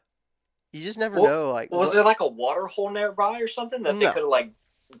you just never know. Like, was there like a water hole nearby or something that they could have like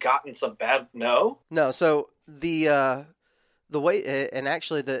gotten some bad? No. So the way, and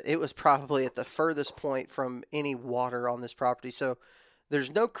actually it was probably at the furthest point from any water on this property. So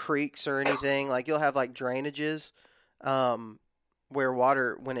there's no creeks or anything. Like you'll have like drainages, where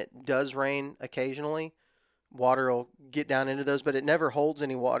water, when it does rain occasionally, water will get down into those, but it never holds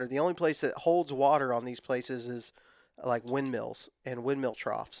any water. The only place that holds water on these places is like windmills and windmill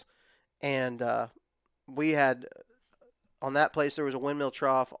troughs. And we had, on that place, there was a windmill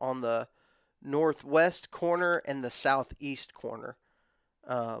trough on the northwest corner and the southeast corner.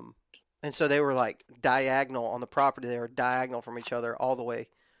 And so they were like diagonal on the property. They were diagonal from each other all the way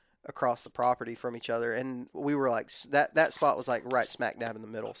across the property from each other. And we were like, that spot was like right smack dab in the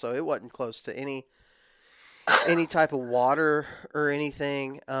middle. So it wasn't close to any type of water or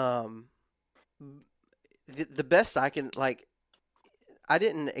anything. The best I can, like, I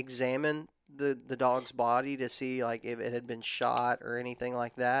didn't examine the dog's body to see like if it had been shot or anything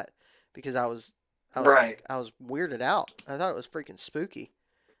like that, because I was weirded out. I thought it was freaking spooky.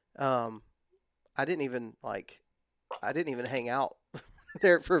 I didn't even hang out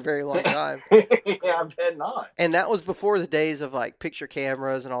there for a very long time. Yeah, I bet not. And that was before the days of like picture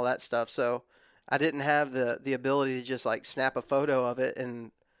cameras and all that stuff. So I didn't have the ability to just like snap a photo of it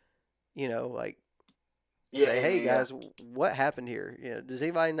and, like, say, hey guys, what happened here? Has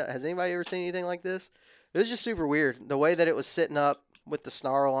anybody ever seen anything like this? It was just super weird. The way that it was sitting up with the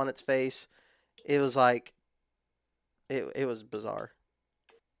snarl on its face, it was like, it was bizarre.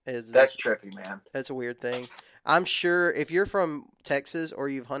 That's trippy, man. That's a weird thing. I'm sure if you're from Texas or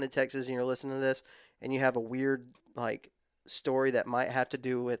you've hunted Texas and you're listening to this and you have a weird like story that might have to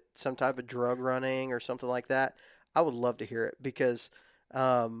do with some type of drug running or something like that, I would love to hear it because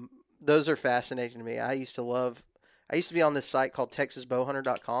those are fascinating to me. I used to be on this site called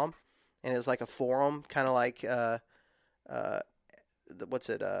TexasBowhunter.com, and it was like a forum, kind of like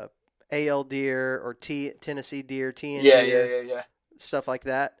AL deer or Tennessee deer, TN deer, Yeah. stuff like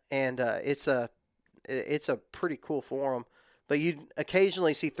that. And it's a pretty cool forum. But you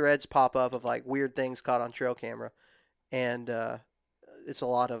occasionally see threads pop up of like weird things caught on trail camera, and it's a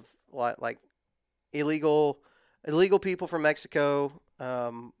lot of like illegal people from Mexico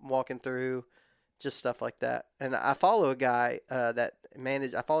walking through, just stuff like that. And I follow a guy I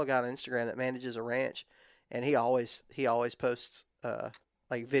follow a guy on Instagram that manages a ranch, and he always posts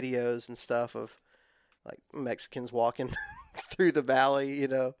like videos and stuff of like Mexicans walking through the valley,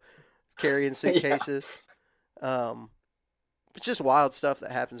 carrying suitcases. It's just wild stuff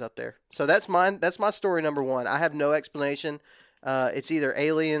that happens out there. So that's mine. That's my story number one. I have no explanation. It's either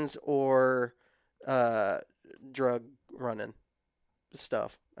aliens or drug running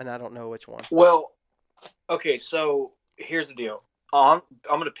stuff, and I don't know which one. Well, okay, so here's the deal. I'm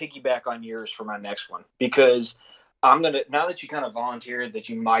going to piggyback on yours for my next one because now that you kind of volunteered that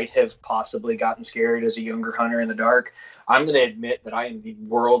you might have possibly gotten scared as a younger hunter in the dark, I'm going to admit that I am the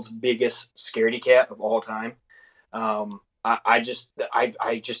world's biggest scaredy cat of all time. I just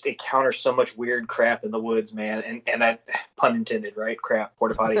encounter so much weird crap in the woods, man, and that pun intended, right? Crap,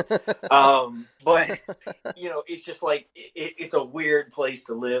 porta potty. But it's just like it's a weird place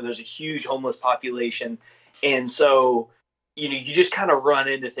to live. There's a huge homeless population, and so you just kind of run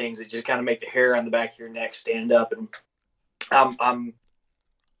into things that just kind of make the hair on the back of your neck stand up. And I'm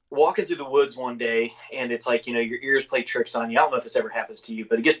walking through the woods one day, and it's like your ears play tricks on you. I don't know if this ever happens to you,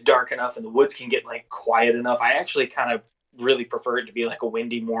 but it gets dark enough, and the woods can get like quiet enough. I actually kind of really prefer it to be like a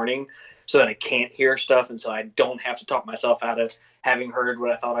windy morning so that I can't hear stuff, and so I don't have to talk myself out of having heard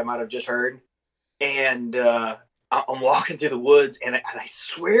what I thought I might have just heard. And I'm walking through the woods, and I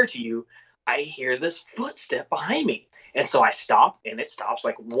swear to you, I hear this footstep behind me. And so I stop, and it stops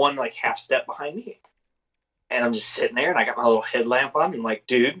like one half step behind me. And I'm just sitting there, and I got my little headlamp on, and I'm like,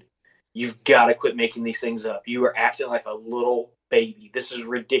 dude, you've got to quit making these things up. You are acting like a little baby. This is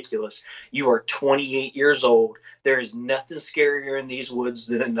ridiculous. You are 28 years old. There is nothing scarier in these woods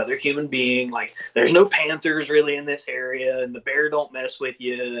than another human being. Like, there's no panthers really in this area, and the bear don't mess with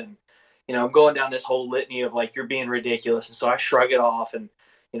you. And, I'm going down this whole litany of like, you're being ridiculous. And so I shrug it off and,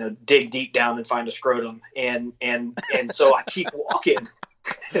 dig deep down and find a scrotum. And so I keep walking.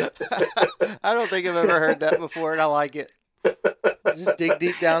 I don't think I've ever heard that before, and I like it. Just dig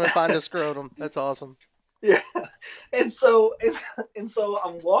deep down and find a scrotum. That's awesome. Yeah. And so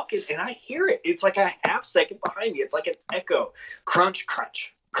I'm walking, and I hear it. It's like a half second behind me. It's like an echo. Crunch,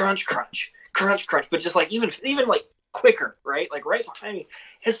 crunch, crunch, crunch, crunch, crunch. But just like even like quicker, right? Like right behind me.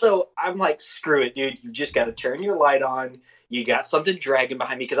 And so I'm like, screw it, dude. You just got to turn your light on. You got something dragging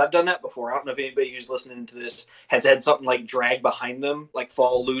behind me, because I've done that before. I don't know if anybody who's listening to this has had something like drag behind them, like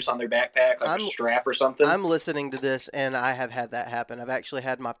fall loose on their backpack, like a strap or something. I'm listening to this, and I have had that happen. I've actually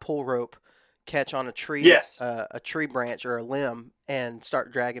had my pull rope catch on a tree, a tree branch or a limb, and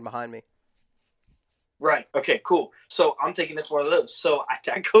start dragging behind me. Right. Okay, cool. So I'm thinking it's one of those. So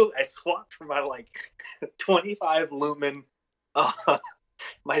I swap for my 25 lumen,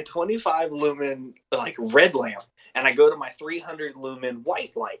 my 25 lumen red lamp, and I go to my 300 lumen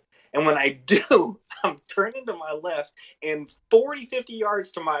white light. And when I do, I'm turning to my left, and 40, 50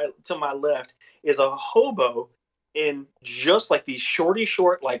 yards to my left is a hobo in just like these short,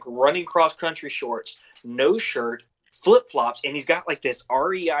 running cross country shorts, no shirt, flip-flops, and he's got like this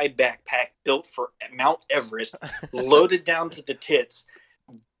REI backpack built for Mount Everest, loaded down to the tits,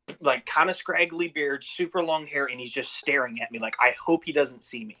 like kind of scraggly beard, super long hair, and he's just staring at me like, I hope he doesn't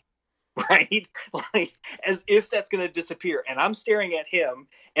see me. Right? Like, as if that's going to disappear. And I'm staring at him,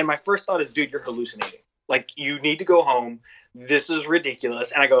 and my first thought is, dude, you're hallucinating. Like, you need to go home. This is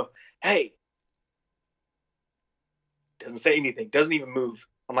ridiculous. And I go, hey. Doesn't say anything. Doesn't even move.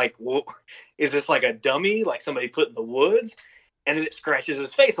 I'm like, well, is this like a dummy, like somebody put in the woods? And then it scratches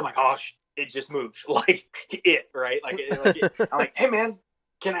his face. I'm like, oh, it just moved. Like it, right? Like it. I'm like, hey, man,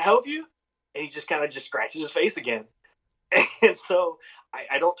 can I help you? And he just kind of just scratches his face again. And so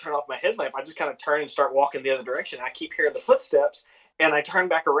I don't turn off my headlamp. I just kind of turn and start walking the other direction. I keep hearing the footsteps, and I turn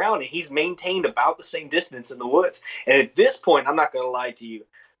back around, and he's maintained about the same distance in the woods. And at this point, I'm not going to lie to you,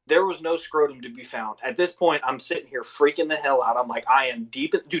 there was no scrotum to be found. At this point, I'm sitting here freaking the hell out. I'm like, I am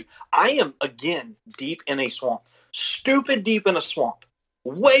again, deep in a swamp. Stupid deep in a swamp.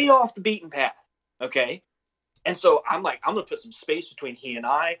 way off the beaten path. Okay. And so I'm like, I'm gonna put some space between he and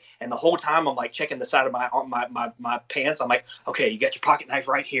I. And the whole time I'm like checking the side of my pants. I'm like, okay, you got your pocket knife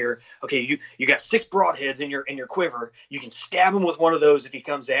right here. Okay, you got 6 broadheads in your quiver. You can stab him with one of those if he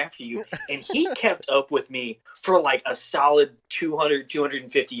comes after you. And he kept up with me for like a solid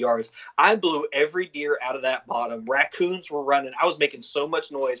 250 yards. I blew every deer out of that bottom. Raccoons were running. I was making so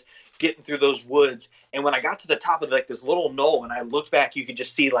much noise getting through those woods. And when I got to the top of like this little knoll and I looked back, you could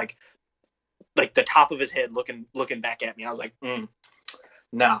just see like the top of his head looking back at me. I was like,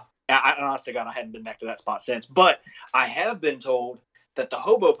 no. I honest to God, I hadn't been back to that spot since. But I have been told that the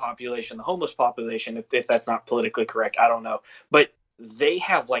hobo population, the homeless population, if that's not politically correct, I don't know. But they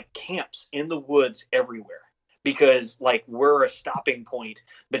have like camps in the woods everywhere because like we're a stopping point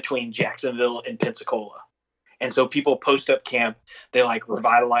between Jacksonville and Pensacola. And so people post up camp, they like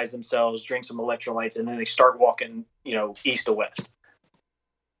revitalize themselves, drink some electrolytes, and then they start walking, east to west.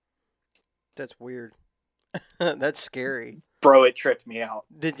 That's weird. That's scary. Bro, it tripped me out.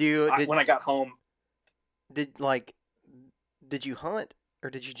 When I got home. Did you hunt or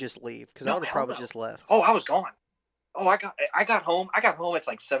did you just leave? Because I would have probably just left. Oh, I was gone. Oh, I got home. It's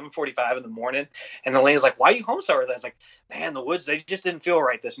like 7:45 in the morning, and the lady's like, "Why are you home so early?" I was like, "Man, the woods, they just didn't feel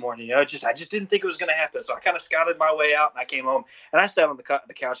right this morning. I just didn't think it was going to happen." So I kind of scouted my way out, and I came home, and I sat on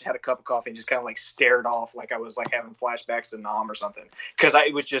the couch, had a cup of coffee, and just kind of like stared off, like I was like having flashbacks to Nam or something, because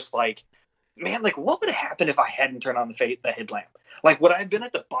it was just like, man, like what would have happened if I hadn't turned on the headlamp? Like, would I have been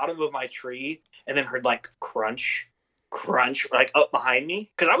at the bottom of my tree and then heard like crunch, like up behind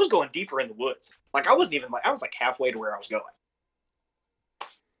me? Because I was going deeper in the woods. Like I wasn't even I was like halfway to where I was going.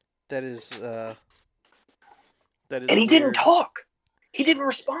 That is. And he didn't talk. He didn't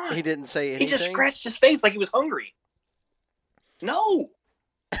respond. He didn't say anything. He just scratched his face like he was hungry. No.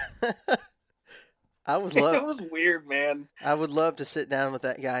 I would love. It was weird, man. I would love to sit down with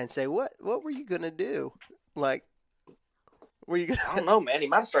that guy and say, "What were you gonna do? Like, were you gonna?" I don't know, man. He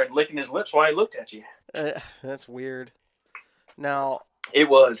might have started licking his lips while he looked at you. That's weird. Now. It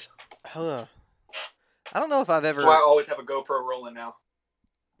was. I don't know if I've ever. That's why I always have a GoPro rolling now.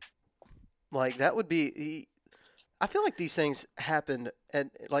 Like that would be. I feel like these things happen,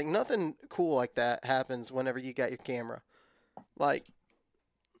 and like nothing cool like that happens whenever you got your camera. Like,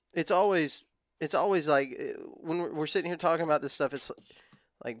 it's always like when we're sitting here talking about this stuff. It's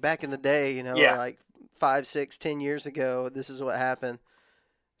like back in the day, like 5, 6, 10 years ago. This is what happened.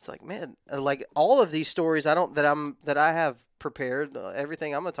 It's like, man, like all of these stories that I have prepared.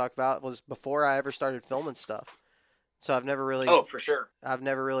 Everything I'm gonna talk about was before I ever started filming stuff. So I've never really. Oh, for sure. I've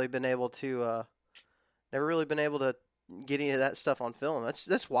never really been able to. Never really been able to get any of that stuff on film.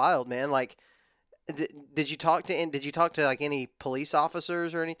 That's wild, man. Like, did you talk to like any police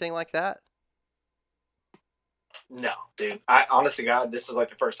officers or anything like that? No, dude. Honest to God, this is like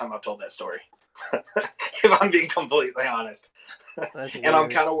the first time I've told that story. If I'm being completely honest. That's weird. And I'm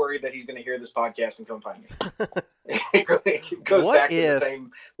kind of worried that he's going to hear this podcast and come find me. It goes back to the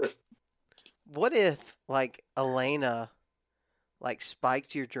same. What if like Elena, like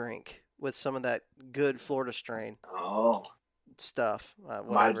spiked your drink with some of that good Florida strain? Oh, stuff.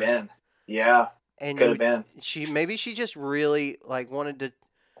 Might have been. Yeah, and could have been. She just really like wanted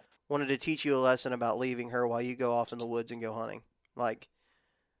to teach you a lesson about leaving her while you go off in the woods and go hunting. Like,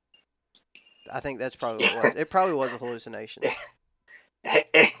 I think that's probably what it was. It probably was a hallucination.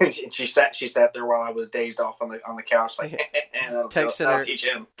 And she sat there while I was dazed off on the couch, like I'll teach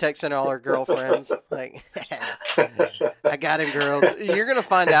him. Texting all her girlfriends, like, I got him, girls. You're gonna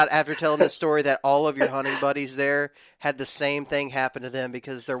find out after telling this story that all of your hunting buddies there had the same thing happen to them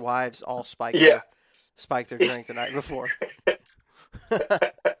because their wives all spiked their drink the night before.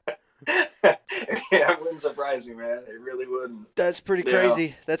 Yeah, it wouldn't surprise me, man. It really wouldn't. That's pretty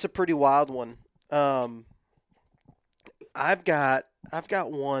crazy. That's a pretty wild one. I've got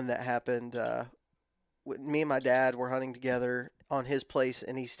one that happened. Me and my dad were hunting together on his place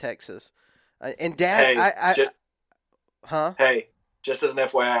in East Texas, and Dad, Hey, just as an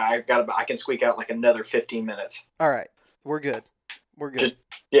FYI, I can squeak out like another 15 minutes. All right, we're good.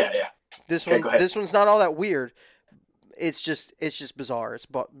 Yeah. This one's not all that weird. It's just bizarre. It's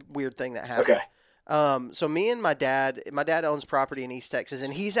a weird thing that happened. Okay. So me and my dad owns property in East Texas,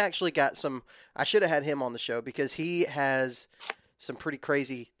 and he's actually got some. I should have had him on the show because he has some pretty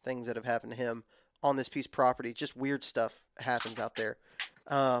crazy things that have happened to him on this piece of property. Just weird stuff happens out there,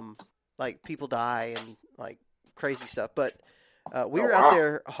 like people die and like crazy stuff. But we were out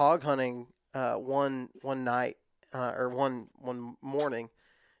there hog hunting one night or one morning,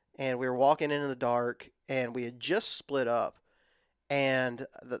 and we were walking into the dark, and we had just split up. And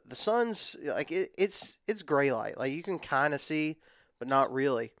the sun's like it's gray light, like you can kind of see, but not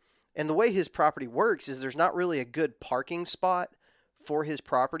really. And the way his property works is there's not really a good parking spot for his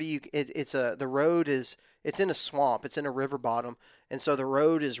property. The road is, it's in a swamp, it's in a river bottom, and so the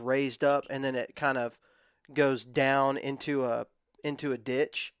road is raised up, and then it kind of goes down into a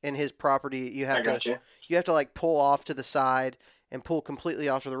ditch. In his property, you have to like pull off to the side and pull completely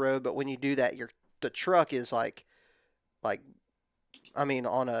off of the road. But when you do that, the truck is like I mean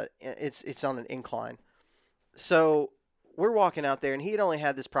it's on an incline. So we're walking out there, and he had only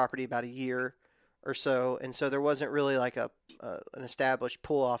had this property about a year or so, and so there wasn't really like an established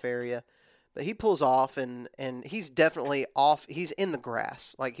pull off area. But he pulls off, and he's definitely off. He's in the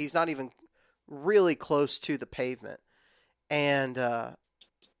grass, like he's not even really close to the pavement. And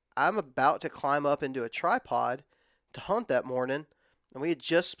I'm about to climb up into a tripod to hunt that morning, and we had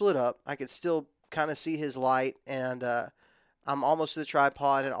just split up. I could still kind of see his light, and I'm almost to the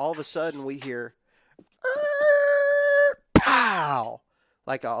tripod, and all of a sudden we hear pow,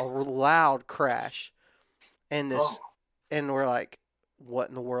 like a loud crash, and and we're like, what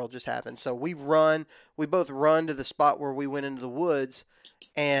in the world just happened? So we both run to the spot where we went into the woods,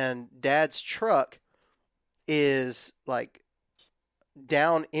 and Dad's truck is like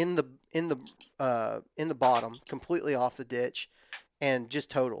down in the bottom, completely off the ditch, and just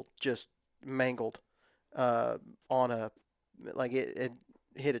totaled, just mangled on a, like it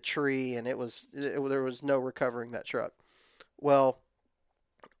hit a tree, and there was no recovering that truck. Well,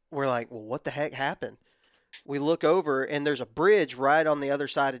 we're like, well, what the heck happened? We look over, and there's a bridge right on the other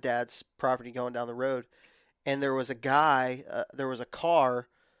side of Dad's property going down the road, and there was a car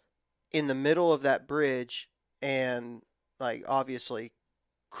in the middle of that bridge, and like obviously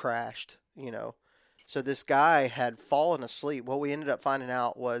crashed, So this guy had fallen asleep. What we ended up finding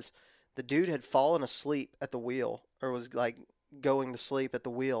out was the dude had fallen asleep at the wheel, or was like going to sleep at the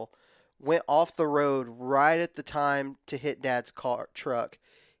wheel, went off the road right at the time to hit Dad's truck,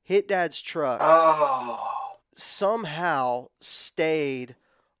 hit Dad's truck. Oh. Somehow stayed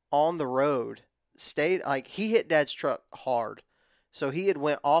on the road, he hit Dad's truck hard. So he had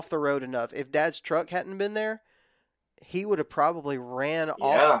went off the road enough. If Dad's truck hadn't been there, he would have probably ran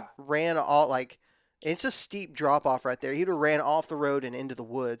off, like, it's a steep drop off right there. He'd have ran off the road and into the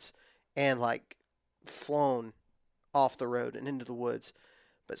woods, and like flown off the road and into the woods.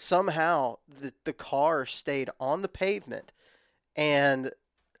 But somehow the car stayed on the pavement and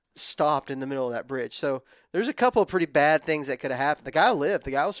stopped in the middle of that bridge. So there's a couple of pretty bad things that could have happened. The guy lived.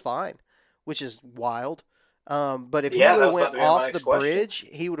 The guy was fine, which is wild. But if he would have went off the bridge,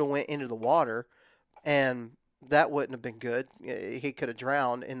 he would have went into the water, and that wouldn't have been good. He could have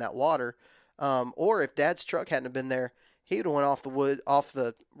drowned in that water. Or if Dad's truck hadn't have been there, he would have went off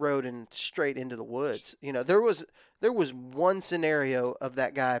the road and straight into the woods. There was one scenario of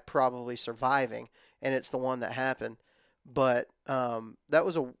that guy probably surviving, and it's the one that happened. But that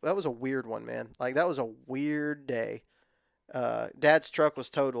was a weird one, man. Like, that was a weird day. Dad's truck was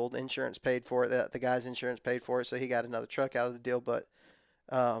totaled. Insurance paid for it. The guy's insurance paid for it, so he got another truck out of the deal. But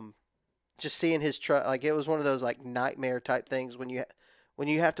just seeing his truck, like, it was one of those like nightmare type things when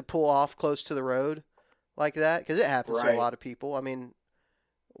you have to pull off close to the road like that, because it happens to a lot of people. I mean,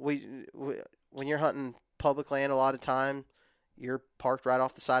 when you're hunting public land, a lot of time you're parked right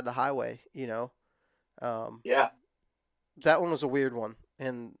off the side of the highway. Yeah. That one was a weird one,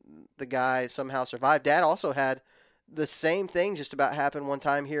 and the guy somehow survived. Dad also had the same thing just about happen one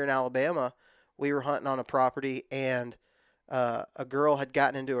time here in Alabama. We were hunting on a property, and a girl had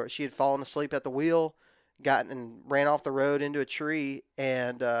gotten into her. She had fallen asleep at the wheel, gotten and ran off the road into a tree,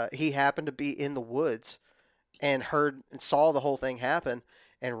 and he happened to be in the woods and heard and saw the whole thing happen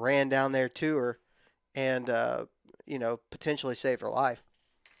and ran down there to her, and potentially saved her life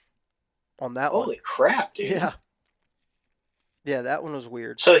on that one. Holy crap, dude. Yeah, that one was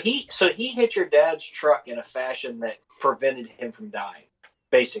weird. So he hit your dad's truck in a fashion that prevented him from dying,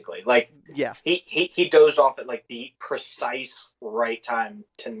 basically. Like, yeah, he dozed off at like the precise right time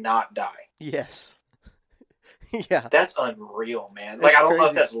to not die. Yes. Yeah, that's unreal, man. Like, I don't know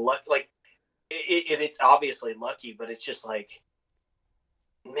if that's luck. Like, it's obviously lucky, but it's just like,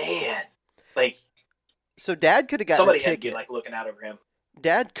 man, like. So Dad could have gotten a ticket. Somebody had to be like looking out over him.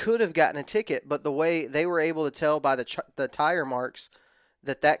 Dad could have gotten a ticket, but the way they were able to tell by the tire marks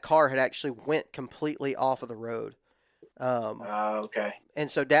that car had actually went completely off of the road. Okay. And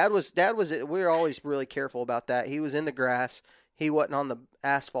so Dad was. We were always really careful about that. He was in the grass. He wasn't on the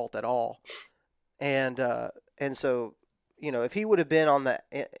asphalt at all. And so, if he would have been on the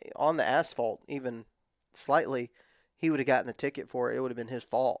asphalt even slightly, he would have gotten the ticket for it. It would have been his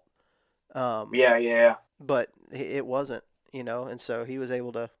fault. Yeah. But it wasn't. And so he was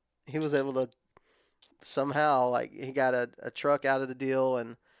able to somehow, like, he got a truck out of the deal,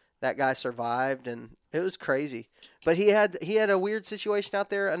 and that guy survived, and it was crazy. But he had a weird situation out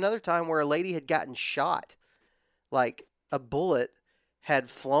there another time where a lady had gotten shot. Like, a bullet had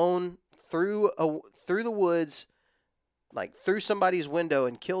flown through the woods, like through somebody's window,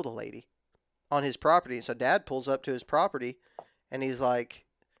 and killed a lady on his property. And so Dad pulls up to his property, and he's like,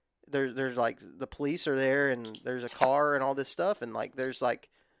 there's like the police are there, and there's a car and all this stuff, and like there's like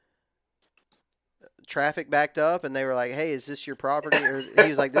traffic backed up, and they were like, "Hey, is this your property?" Or he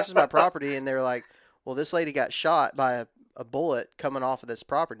was like, "This is my property," and they were like, "Well, this lady got shot by a bullet coming off of this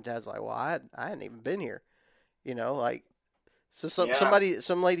property." And Dad's like, "Well, I hadn't even been here," like. So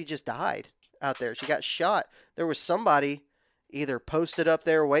some lady just died out there. She got shot. There was somebody either posted up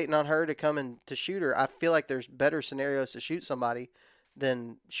there waiting on her to come and to shoot her. I feel like there's better scenarios to shoot somebody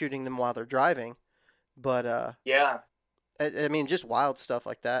than shooting them while they're driving. But yeah, I mean, just wild stuff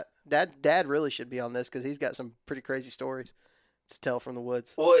like that. Dad really should be on this because he's got some pretty crazy stories to tell from the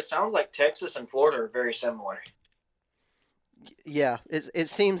woods. Well, it sounds like Texas and Florida are very similar. Yeah, it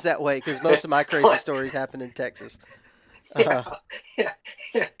seems that way because most of my crazy stories happen in Texas. Yeah.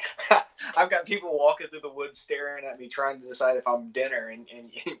 I've got people walking through the woods staring at me trying to decide if I'm dinner, and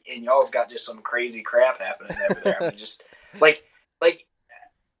y'all have got just some crazy crap happening over there. I mean, just like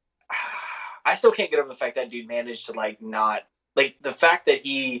I still can't get over the fact that dude managed to not the fact that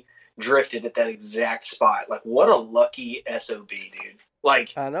he drifted at that exact spot. Like, what a lucky SOB, dude.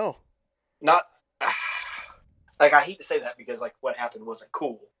 Like, I know. Not like, I hate to say that because what happened wasn't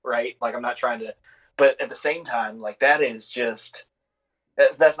cool, right? Like, I'm not trying to. But at the same time, that is just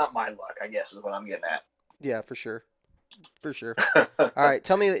that's not my luck, I guess, is what I'm getting at. Yeah, for sure. All right,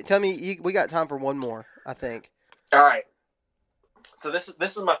 tell me, we got time for one more, I think. All right. So this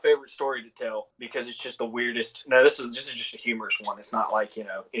is my favorite story to tell because it's just the weirdest. No, this is just a humorous one. It's not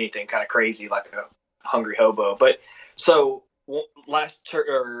anything kind of crazy like a hungry hobo. But so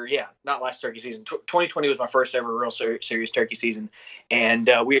not last turkey season. 2020 was my first ever real serious turkey season, and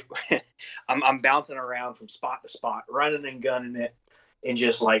I'm bouncing around from spot to spot, running and gunning it, and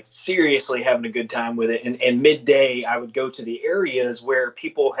just seriously having a good time with it. And midday, I would go to the areas where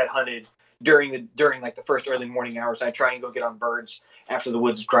people had hunted during the first early morning hours. I try and go get on birds after the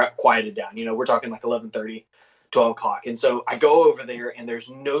woods quieted down. We're talking 11:30, 12 o'clock. And so I go over there, and there's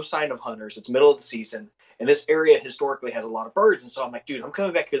no sign of hunters. It's middle of the season. And this area historically has a lot of birds. And so I'm like, dude, I'm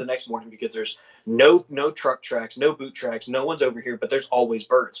coming back here the next morning because there's no truck tracks, no boot tracks, no one's over here, but there's always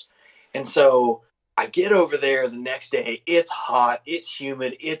birds. And so I get over there the next day. It's hot, it's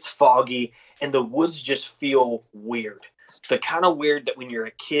humid, it's foggy, and the woods just feel weird. The kind of weird that when you're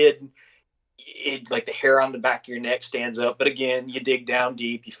a kid, the hair on the back of your neck stands up. But again, you dig down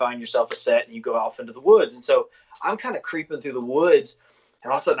deep, you find yourself a set, and you go off into the woods. And so I'm kind of creeping through the woods,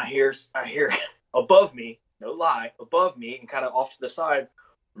 and all of a sudden I hear above me, no lie, above me and kind of off to the side,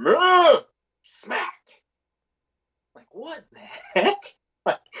 smack. What the heck?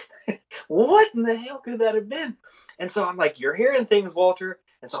 What in the hell could that have been? And so I'm like, you're hearing things, Walter.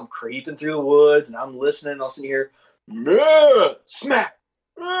 And so I'm creeping through the woods and I'm listening. I'll sit here, smack,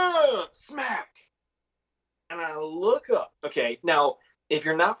 smack. And I look up. Okay, now, if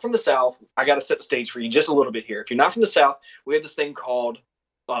you're not from the South, I got to set the stage for you just a little bit here. If you're not from the South, we have this thing called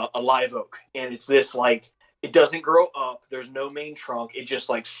a live oak, and it's this it doesn't grow up. There's no main trunk. It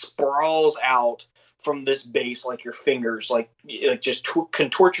just sprawls out from this base like your fingers, just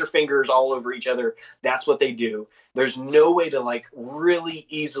contort your fingers all over each other. That's what they do. There's no way to really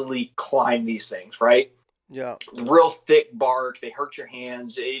easily climb these things, right? Yeah. Real thick bark. They hurt your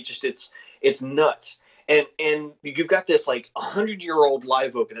hands. It's nuts. And you've got this 100-year-old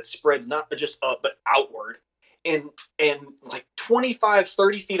live oak that spreads not just up but outward. And 25,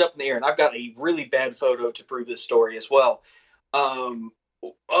 30 feet up in the air, and I've got a really bad photo to prove this story as well.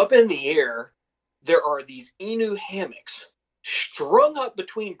 Up in the air, there are these emu hammocks strung up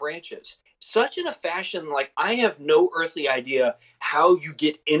between branches, such in a fashion I have no earthly idea how you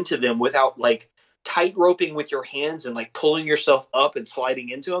get into them without tight roping with your hands and pulling yourself up and sliding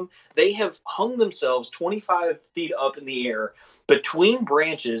into them. They have hung themselves 25 feet up in the air between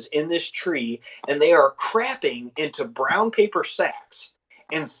branches in this tree, and they are crapping into brown paper sacks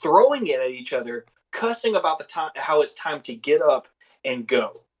and throwing it at each other, cussing about the time, how it's time to get up and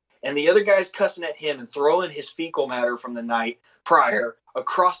go. And the other guy's cussing at him and throwing his fecal matter from the night prior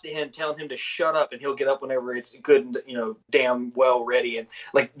across to him, telling him to shut up and he'll get up whenever it's good and damn well ready. And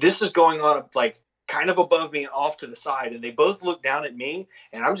this is going on kind of above me and off to the side, and they both look down at me,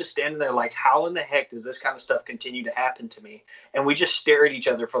 and I'm just standing there like, how in the heck does this kind of stuff continue to happen to me? And we just stare at each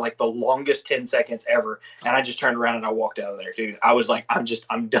other for like the longest 10 seconds ever, and I just turned around and I walked out of there, dude. I was like, I'm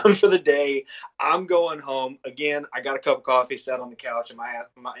done for the day. I'm going home. Again, I got a cup of coffee, sat on the couch, and my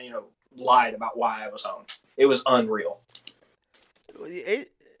lied about why I was home. It was unreal.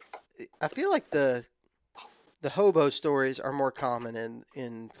 I feel like the hobo stories are more common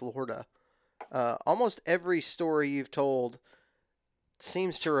in Florida. Almost every story you've told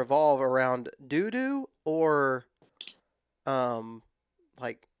seems to revolve around doo-doo or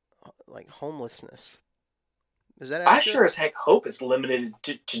like homelessness. Is that accurate? I sure as heck hope it's limited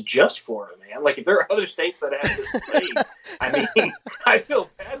to just Florida, man. Like, if there are other states that have this thing, I mean, I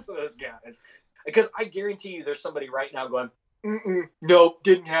feel bad for those guys. Because I guarantee you there's somebody right now going, nope,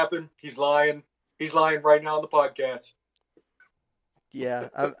 didn't happen. He's lying. He's lying right now on the podcast. Yeah,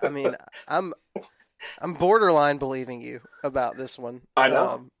 I mean, I'm borderline believing you about this one. I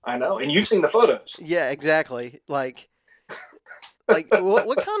know, and you've seen the photos. Yeah, exactly. Like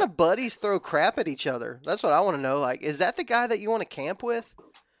what kind of buddies throw crap at each other? That's what I want to know. Like, is that the guy that you want to camp with?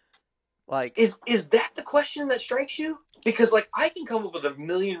 Like, is that the question that strikes you? Because like I can come up with a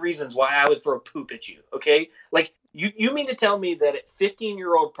million reasons why I would throw poop at you. Okay, like you mean to tell me that at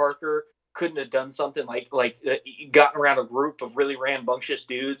 15-year-old Parker couldn't have done something like gotten around a group of really rambunctious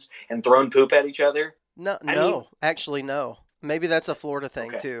dudes and thrown poop at each other? No, actually, no. Maybe that's a Florida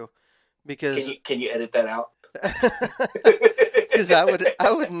thing too. Because can you edit that out? Because I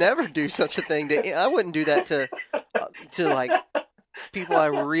would never do such a thing. I wouldn't do that to like people I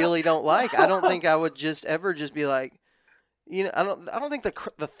really don't like. I don't think I would just be like, I don't think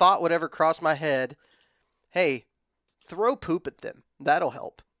the thought would ever cross my head. Hey, throw poop at them. That'll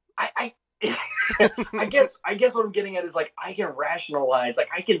help. I guess what I'm getting at is like I can rationalize, like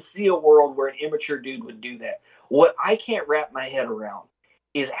I can see a world where an immature dude would do that. What I can't wrap my head around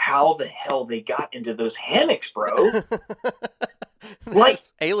is how the hell they got into those hammocks, bro. Like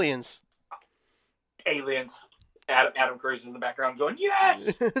aliens. Adam Cruz is in the background going,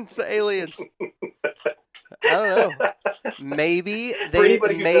 yes. It's the aliens. I don't know. Maybe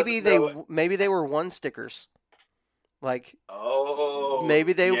they were one stickers. Like,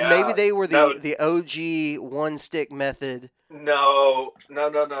 maybe they were the OG one stick method. No. They the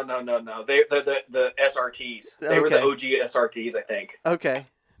SRTs. They were the OG SRTs, I think. Okay,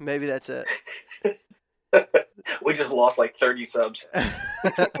 maybe that's it. We just lost like 30 subs.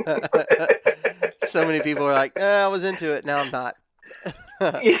 So many people are like, I was into it. Now I'm not.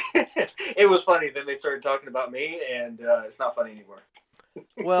 It was funny. Then they started talking about me, and it's not funny anymore.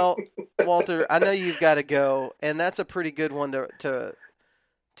 Well, Walter, I know you've got to go, and that's a pretty good one to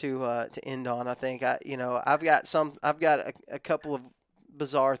end on. I think I've got a couple of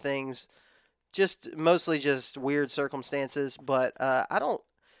bizarre things, mostly just weird circumstances, but I don't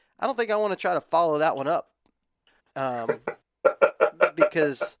think I want to try to follow that one up,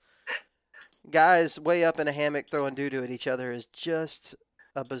 because guys way up in a hammock throwing doo-doo at each other is just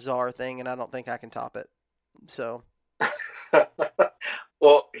a bizarre thing, and I don't think I can top it. So.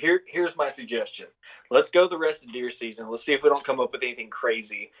 Well, here's my suggestion. Let's go the rest of deer season. Let's see if we don't come up with anything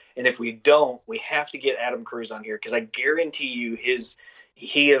crazy. And if we don't, we have to get Adam Cruz on here because I guarantee you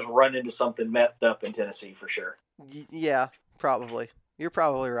he has run into something methed up in Tennessee for sure. Yeah, probably. You're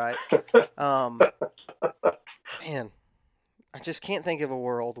probably right. Man, I just can't think of a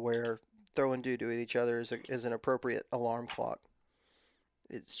world where throwing doo-doo at each other is an appropriate alarm clock.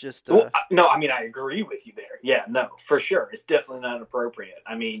 It's just... no, I mean, I agree with you there. Yeah, no, for sure. It's definitely not appropriate.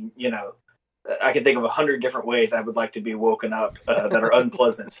 I mean, I can think of 100 different ways I would like to be woken up that are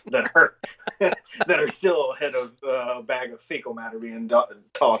unpleasant, that are still ahead of a bag of fecal matter being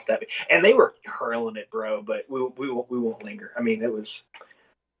tossed at me. And they were hurling it, bro, but we won't linger. I mean, it was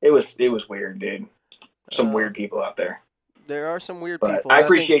weird, dude. Some weird people out there. There are some weird but people. I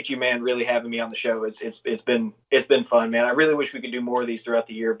appreciate you, man, really having me on the show. It's been fun, man. I really wish we could do more of these throughout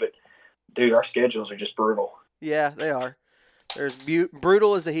the year, but dude, our schedules are just brutal. Yeah, they are. There's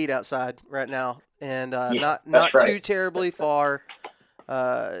brutal as the heat outside right now, and not right. too terribly far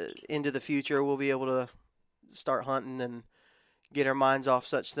into the future. We'll be able to start hunting and get our minds off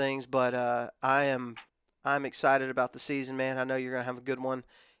such things. But I'm excited about the season, man. I know you're gonna have a good one,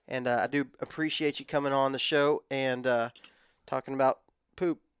 and I do appreciate you coming on the show and talking about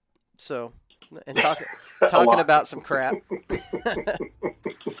poop. So, and talking about some crap.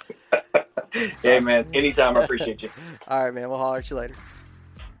 Hey, man. Anytime. I appreciate you. All right, man. We'll holler at you later.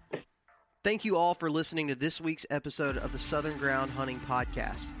 Thank you all for listening to this week's episode of the Southern Ground Hunting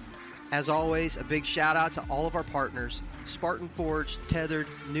Podcast. As always, a big shout out to all of our partners, Spartan Forge, Tethered,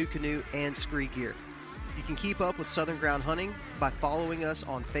 NuCanoe, and Scree Gear. You can keep up with Southern Ground Hunting by following us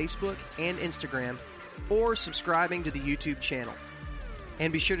on Facebook and Instagram or subscribing to the YouTube channel.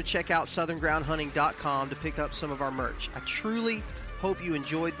 And be sure to check out southerngroundhunting.com to pick up some of our merch. I truly hope you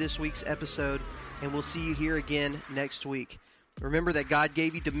enjoyed this week's episode, and we'll see you here again next week. Remember that God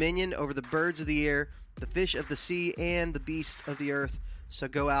gave you dominion over the birds of the air, the fish of the sea, and the beasts of the earth. So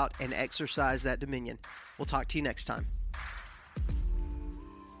go out and exercise that dominion. We'll talk to you next time.